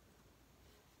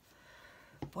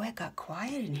 Boy, it got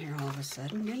quiet in here all of a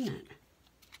sudden, didn't it?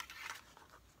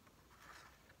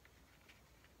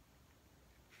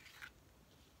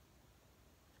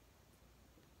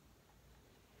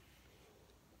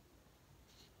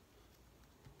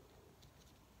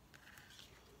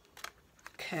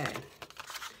 Okay,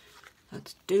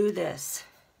 let's do this.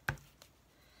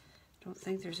 Don't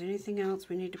think there's anything else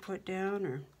we need to put down,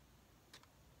 or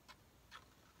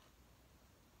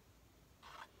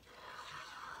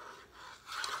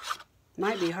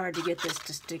might be hard to get this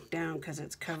to stick down because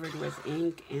it's covered with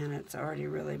ink and it's already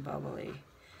really bubbly.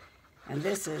 And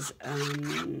this is, I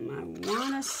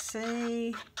want to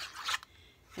say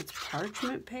it's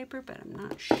parchment paper, but I'm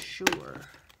not sure.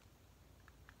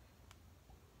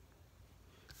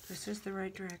 This is the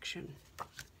right direction.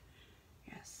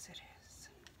 Yes, it is.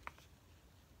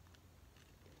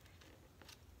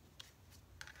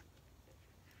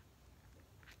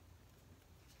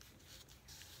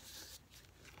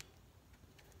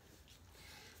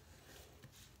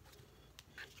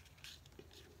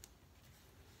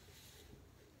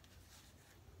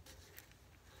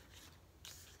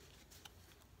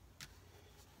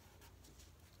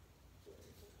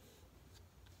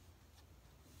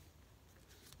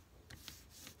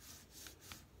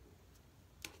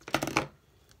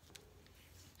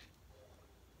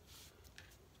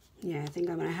 Yeah, I think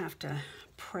I'm going to have to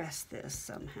press this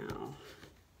somehow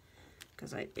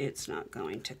because it's not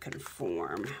going to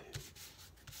conform.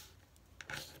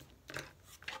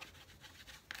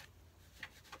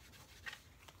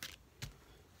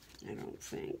 I don't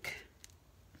think.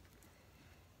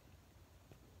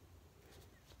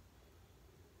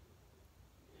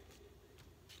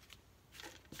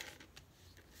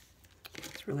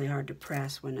 It's really hard to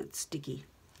press when it's sticky.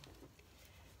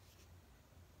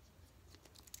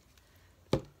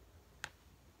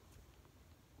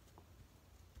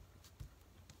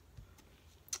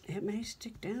 It may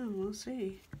stick down, we'll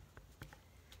see.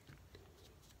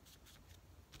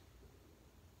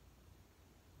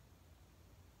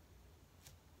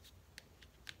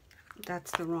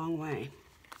 That's the wrong way.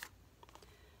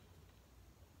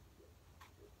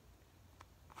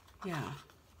 Yeah,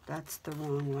 that's the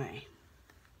wrong way.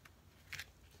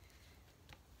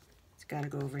 It's got to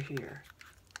go over here.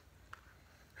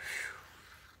 Whew.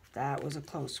 That was a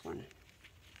close one.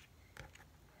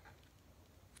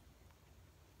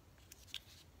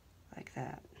 Like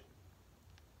that.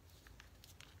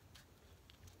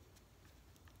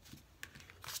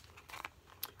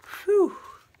 Whew.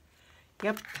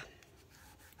 Yep.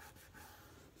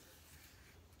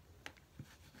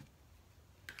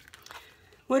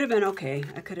 Would have been okay.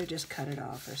 I could have just cut it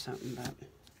off or something, but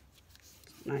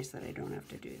it's nice that I don't have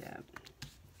to do that.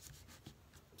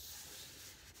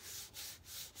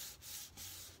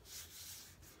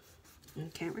 I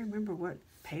can't remember what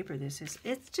paper this is.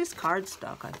 It's just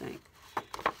cardstock, I think.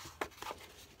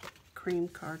 Cream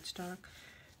cardstock.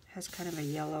 Has kind of a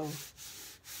yellow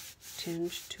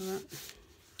tinge to it.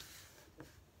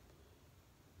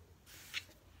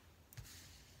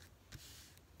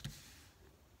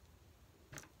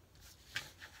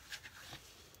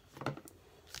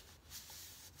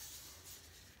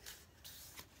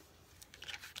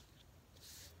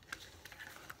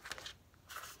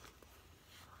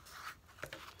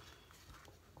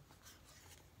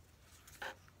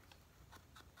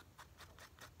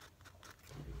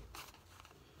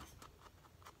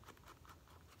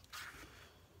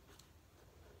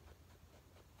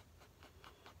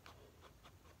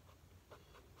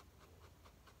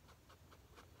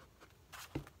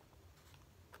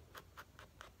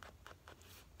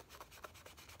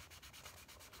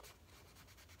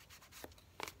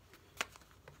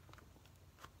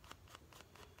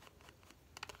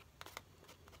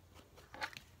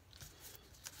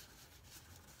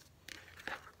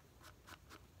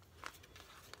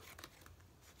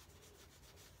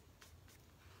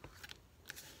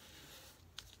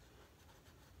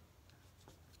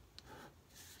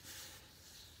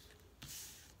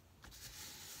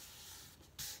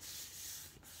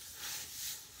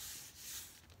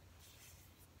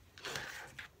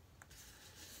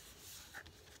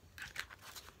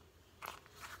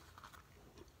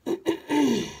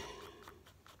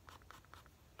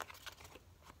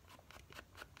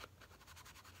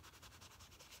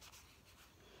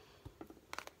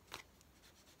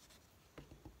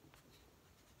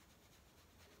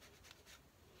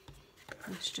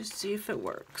 Let's just see if it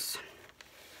works.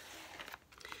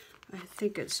 I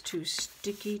think it's too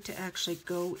sticky to actually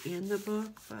go in the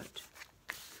book, but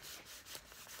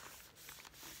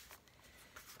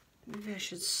Maybe I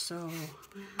should sew.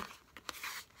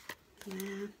 Nah.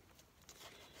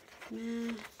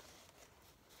 Nah.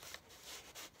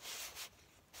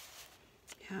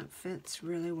 Yeah, it fits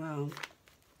really well.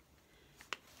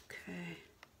 Okay.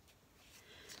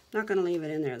 Not going to leave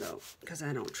it in there though, because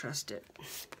I don't trust it.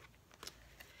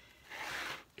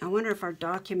 I wonder if our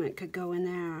document could go in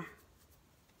there.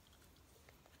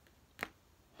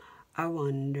 I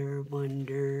wonder,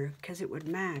 because it would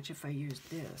match if I used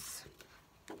this.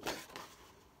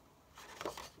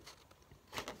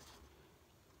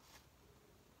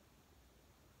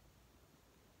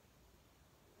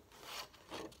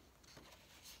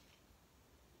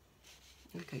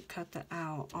 I could cut the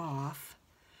owl off,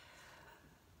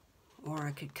 or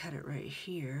I could cut it right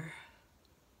here.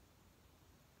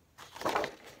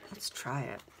 Let's try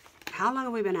it. How long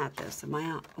have we been at this? Am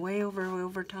I way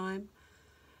over time?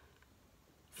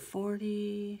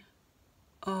 40,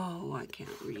 oh, I can't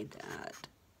read that.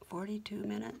 42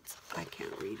 minutes? I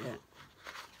can't read it.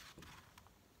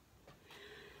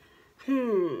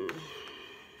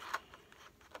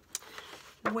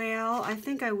 Well, I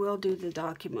think I will do the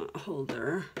document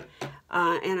holder.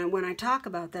 And when I talk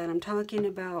about that, I'm talking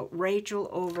about Rachel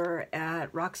over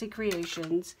at Roxy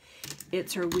Creations.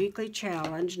 It's her weekly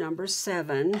challenge, number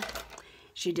 7.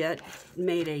 She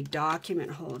made a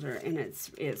document holder, and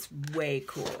it's way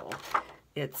cool.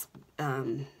 It's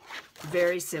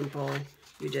very simple.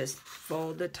 You just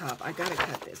fold the top. I gotta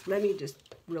cut this. Let me just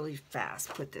really fast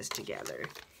put this together.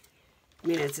 I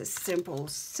mean, it's a simple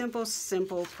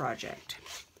project.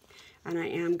 And I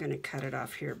am gonna cut it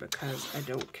off here because I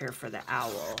don't care for the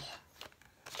owl.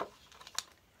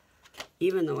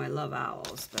 Even though I love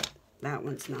owls, but that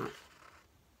one's not.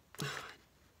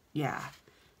 Yeah.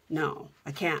 No,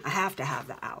 I can't. I have to have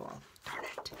the owl. Darn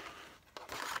it.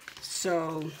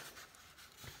 So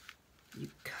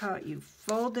you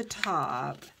fold the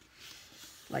top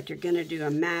like you're going to do a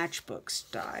matchbook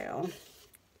style.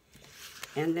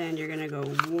 And then you're going to go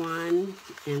 1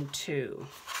 and 2.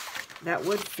 That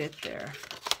would fit there.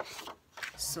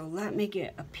 So let me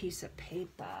get a piece of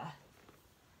paper.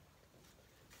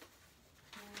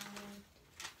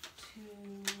 1,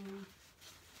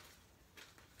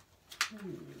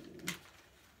 2.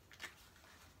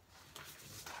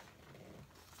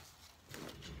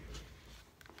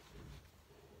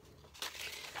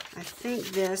 I think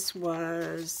this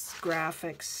was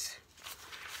Graphics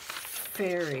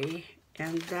Fairy,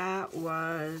 and that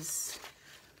was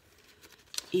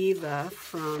Eva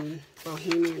from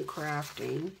Bohemian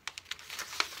Crafting.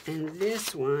 And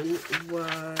this one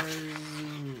was,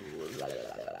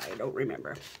 I don't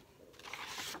remember.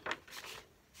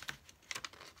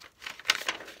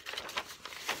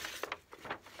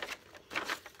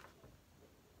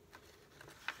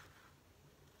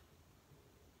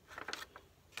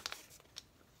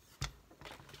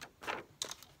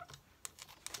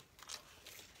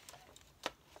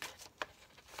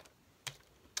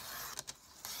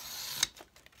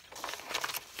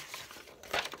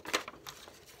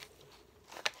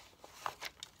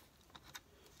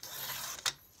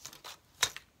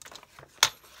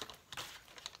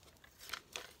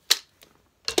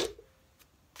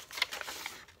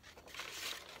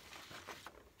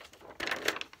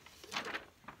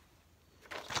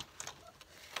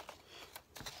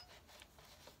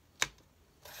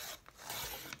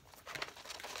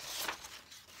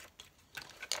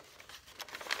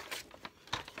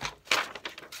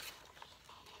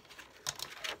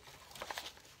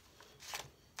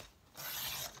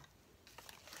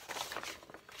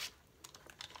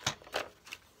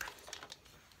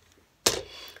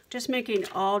 Just making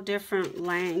all different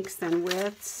lengths and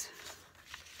widths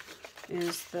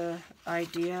is the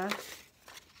idea.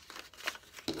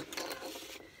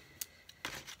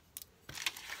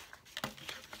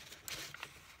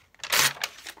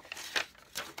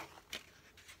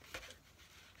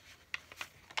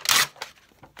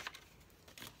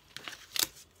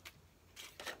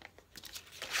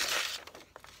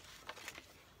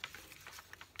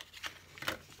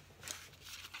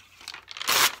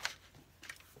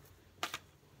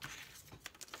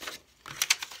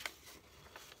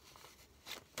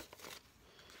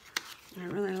 I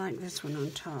really like this one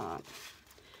on top.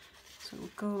 So we'll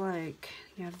go like,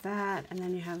 you have that, and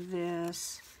then you have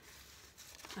this.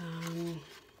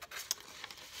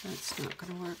 That's not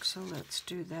going to work, so let's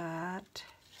do that.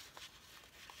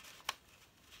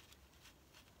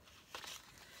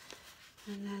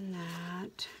 And then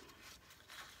that.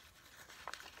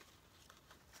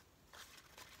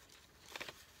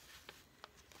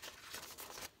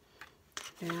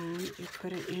 Then you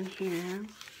put it in here.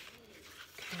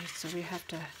 Okay, so we have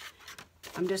to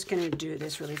I'm just going to do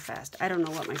this really fast. I don't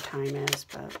know what my time is,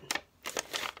 but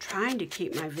trying to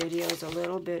keep my videos a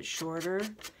little bit shorter,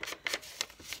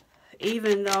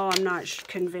 even though I'm not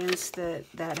convinced that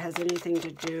that has anything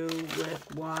to do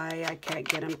with why I can't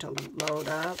get them to load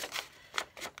up.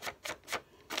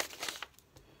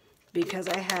 Because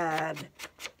I had,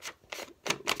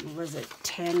 was it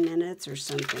 10 minutes or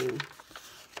something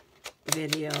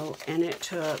video, and it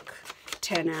took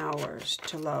 10 hours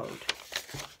to load.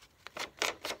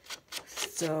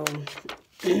 So,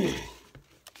 and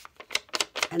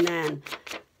then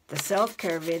the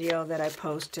self-care video that I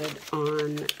posted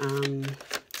on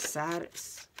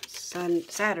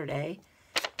Saturday,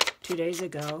 2 days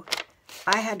ago,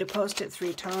 I had to post it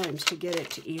 3 times to get it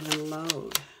to even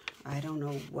load. I don't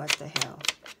know what the hell.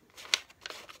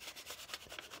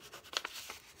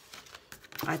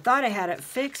 I thought I had it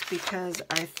fixed because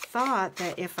I thought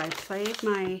that if I played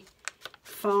my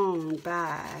phone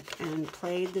back and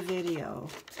played the video,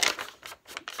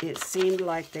 it seemed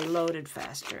like they loaded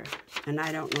faster. And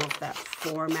I don't know if that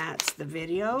formats the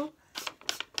video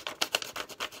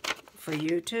for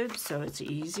YouTube, so it's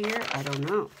easier. I don't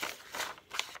know.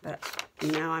 But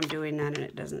now I'm doing that and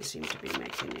it doesn't seem to be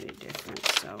making any difference.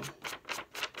 So,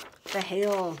 the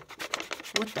hell?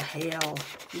 What the hell?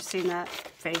 You seen that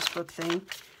Facebook thing?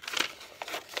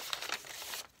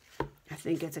 I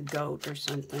think it's a goat or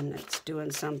something that's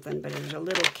doing something, but there's a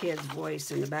little kid's voice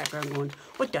in the background going,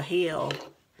 what the hell?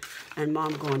 And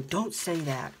Mom going, don't say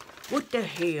that. What the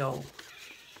hell?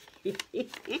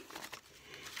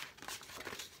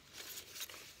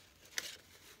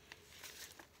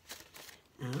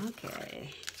 Okay.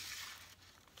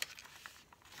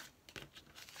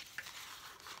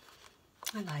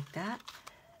 I like that.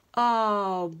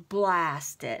 Oh,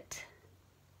 blast it.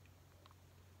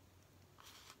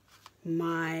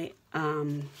 My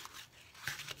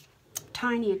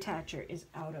tiny attacher is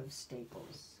out of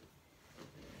staples.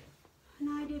 And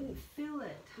I didn't fill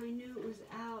it. I knew it was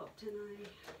out and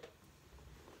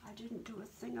I didn't do a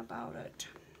thing about it.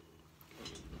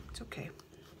 It's okay.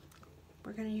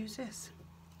 We're going to use this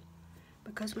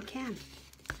because we can.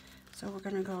 So we're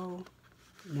going to go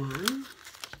 1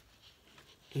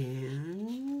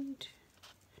 and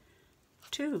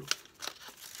 2.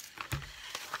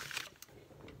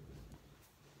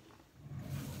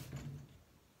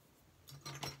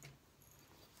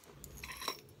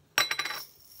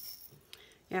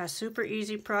 Yeah, super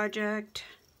easy project.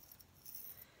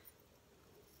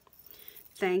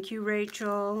 Thank you,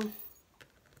 Rachel.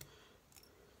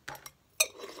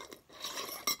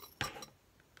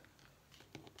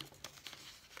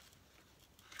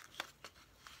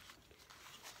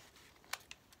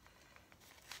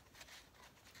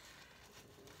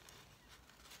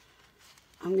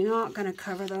 I'm not going to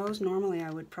cover those. Normally I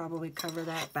would probably cover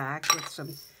that back with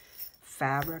some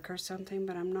fabric or something,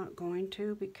 but I'm not going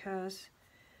to because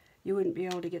you wouldn't be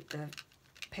able to get the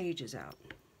pages out.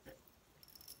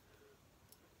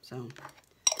 So,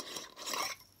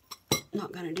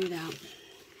 not going to do that.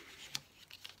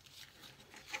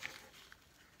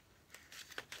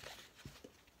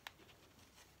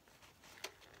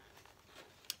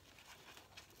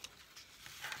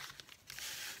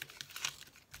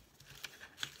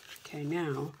 Okay, now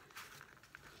I'm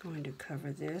going to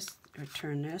cover this or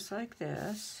turn this like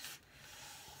this.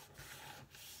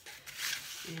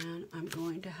 And I'm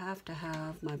going to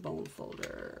have my bone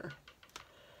folder.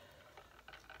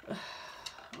 Oh,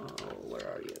 where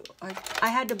are you? I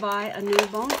had to buy a new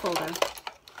bone folder.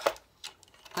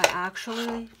 I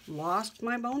actually lost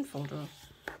my bone folder.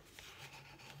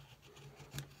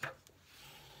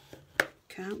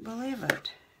 Can't believe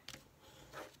it.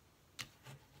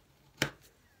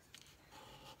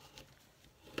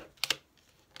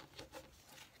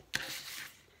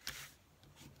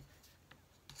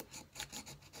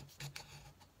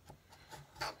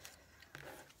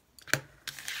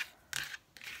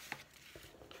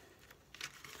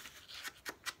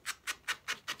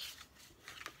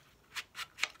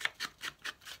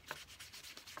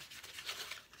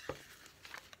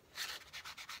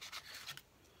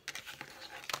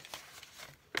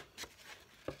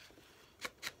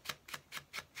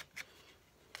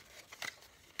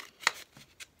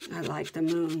 I like the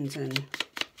moons and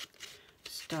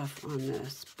stuff on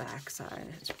this back side.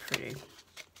 It's pretty.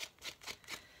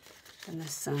 And the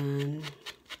sun.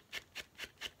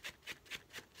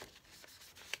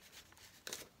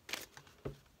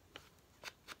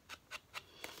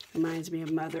 Reminds me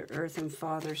of Mother Earth and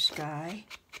Father Sky.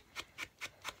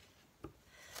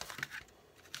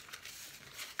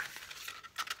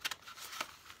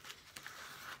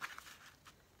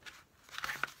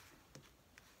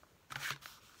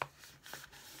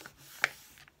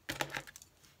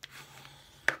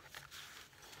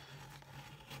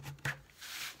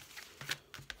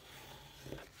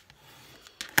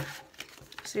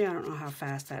 See, I don't know how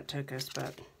fast that took us,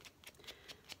 but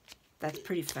that's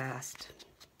pretty fast.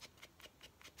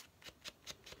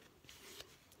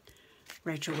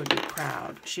 Rachel would be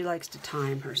proud. She likes to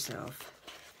time herself.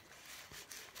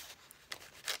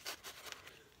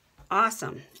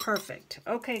 Awesome. Perfect.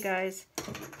 Okay, guys.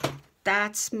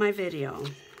 That's my video.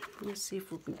 Let's see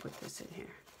if we can put this in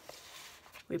here.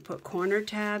 We put corner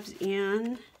tabs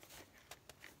in.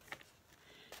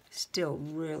 Still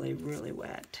really, really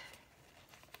wet.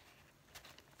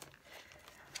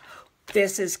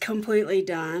 This is completely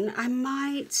done. I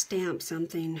might stamp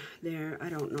something there. I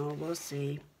don't know. We'll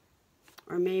see.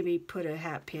 Or maybe put a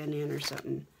hat pin in or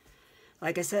something.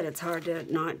 Like I said, it's hard to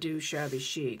not do shabby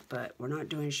chic, but we're not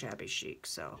doing shabby chic,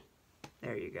 so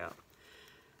there you go.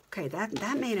 Okay,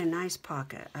 that made a nice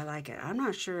pocket. I like it. I'm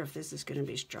not sure if this is going to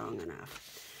be strong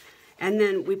enough. And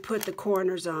then we put the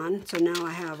corners on, so now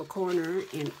I have a corner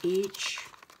in each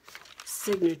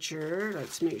signature.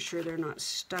 Let's make sure they're not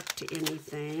stuck to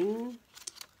anything.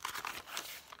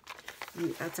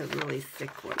 That's a really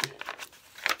thick one.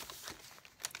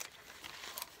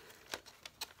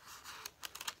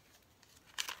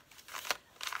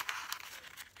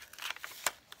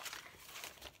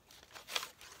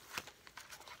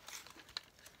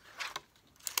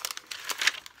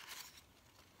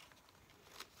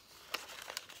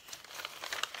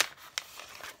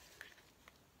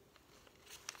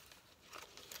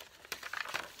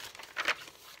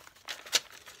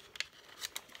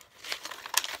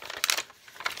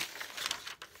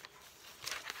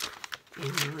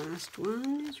 And the last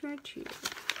one is right here.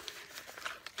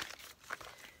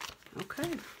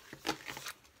 Okay.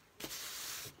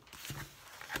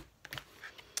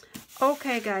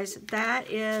 Okay, guys, that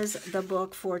is the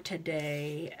book for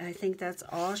today. I think that's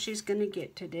all she's going to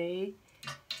get today.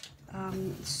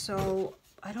 So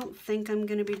I don't think I'm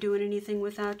going to be doing anything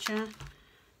without you,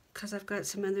 because I've got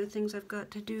some other things I've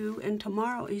got to do. And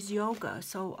tomorrow is yoga,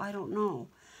 so I don't know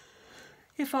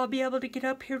if I'll be able to get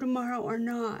up here tomorrow or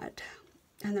not.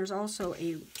 And there's also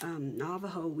a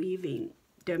Navajo weaving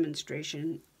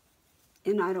demonstration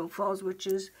in Idaho Falls, which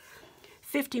is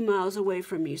 50 miles away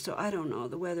from me, so I don't know.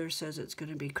 The weather says it's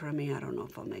going to be crummy. I don't know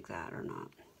if I'll make that or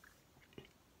not.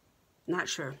 Not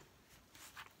sure.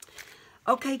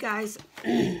 Okay, guys.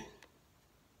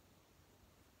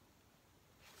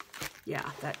 Yeah,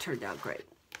 that turned out great.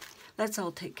 Let's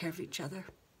all take care of each other.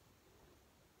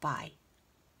 Bye.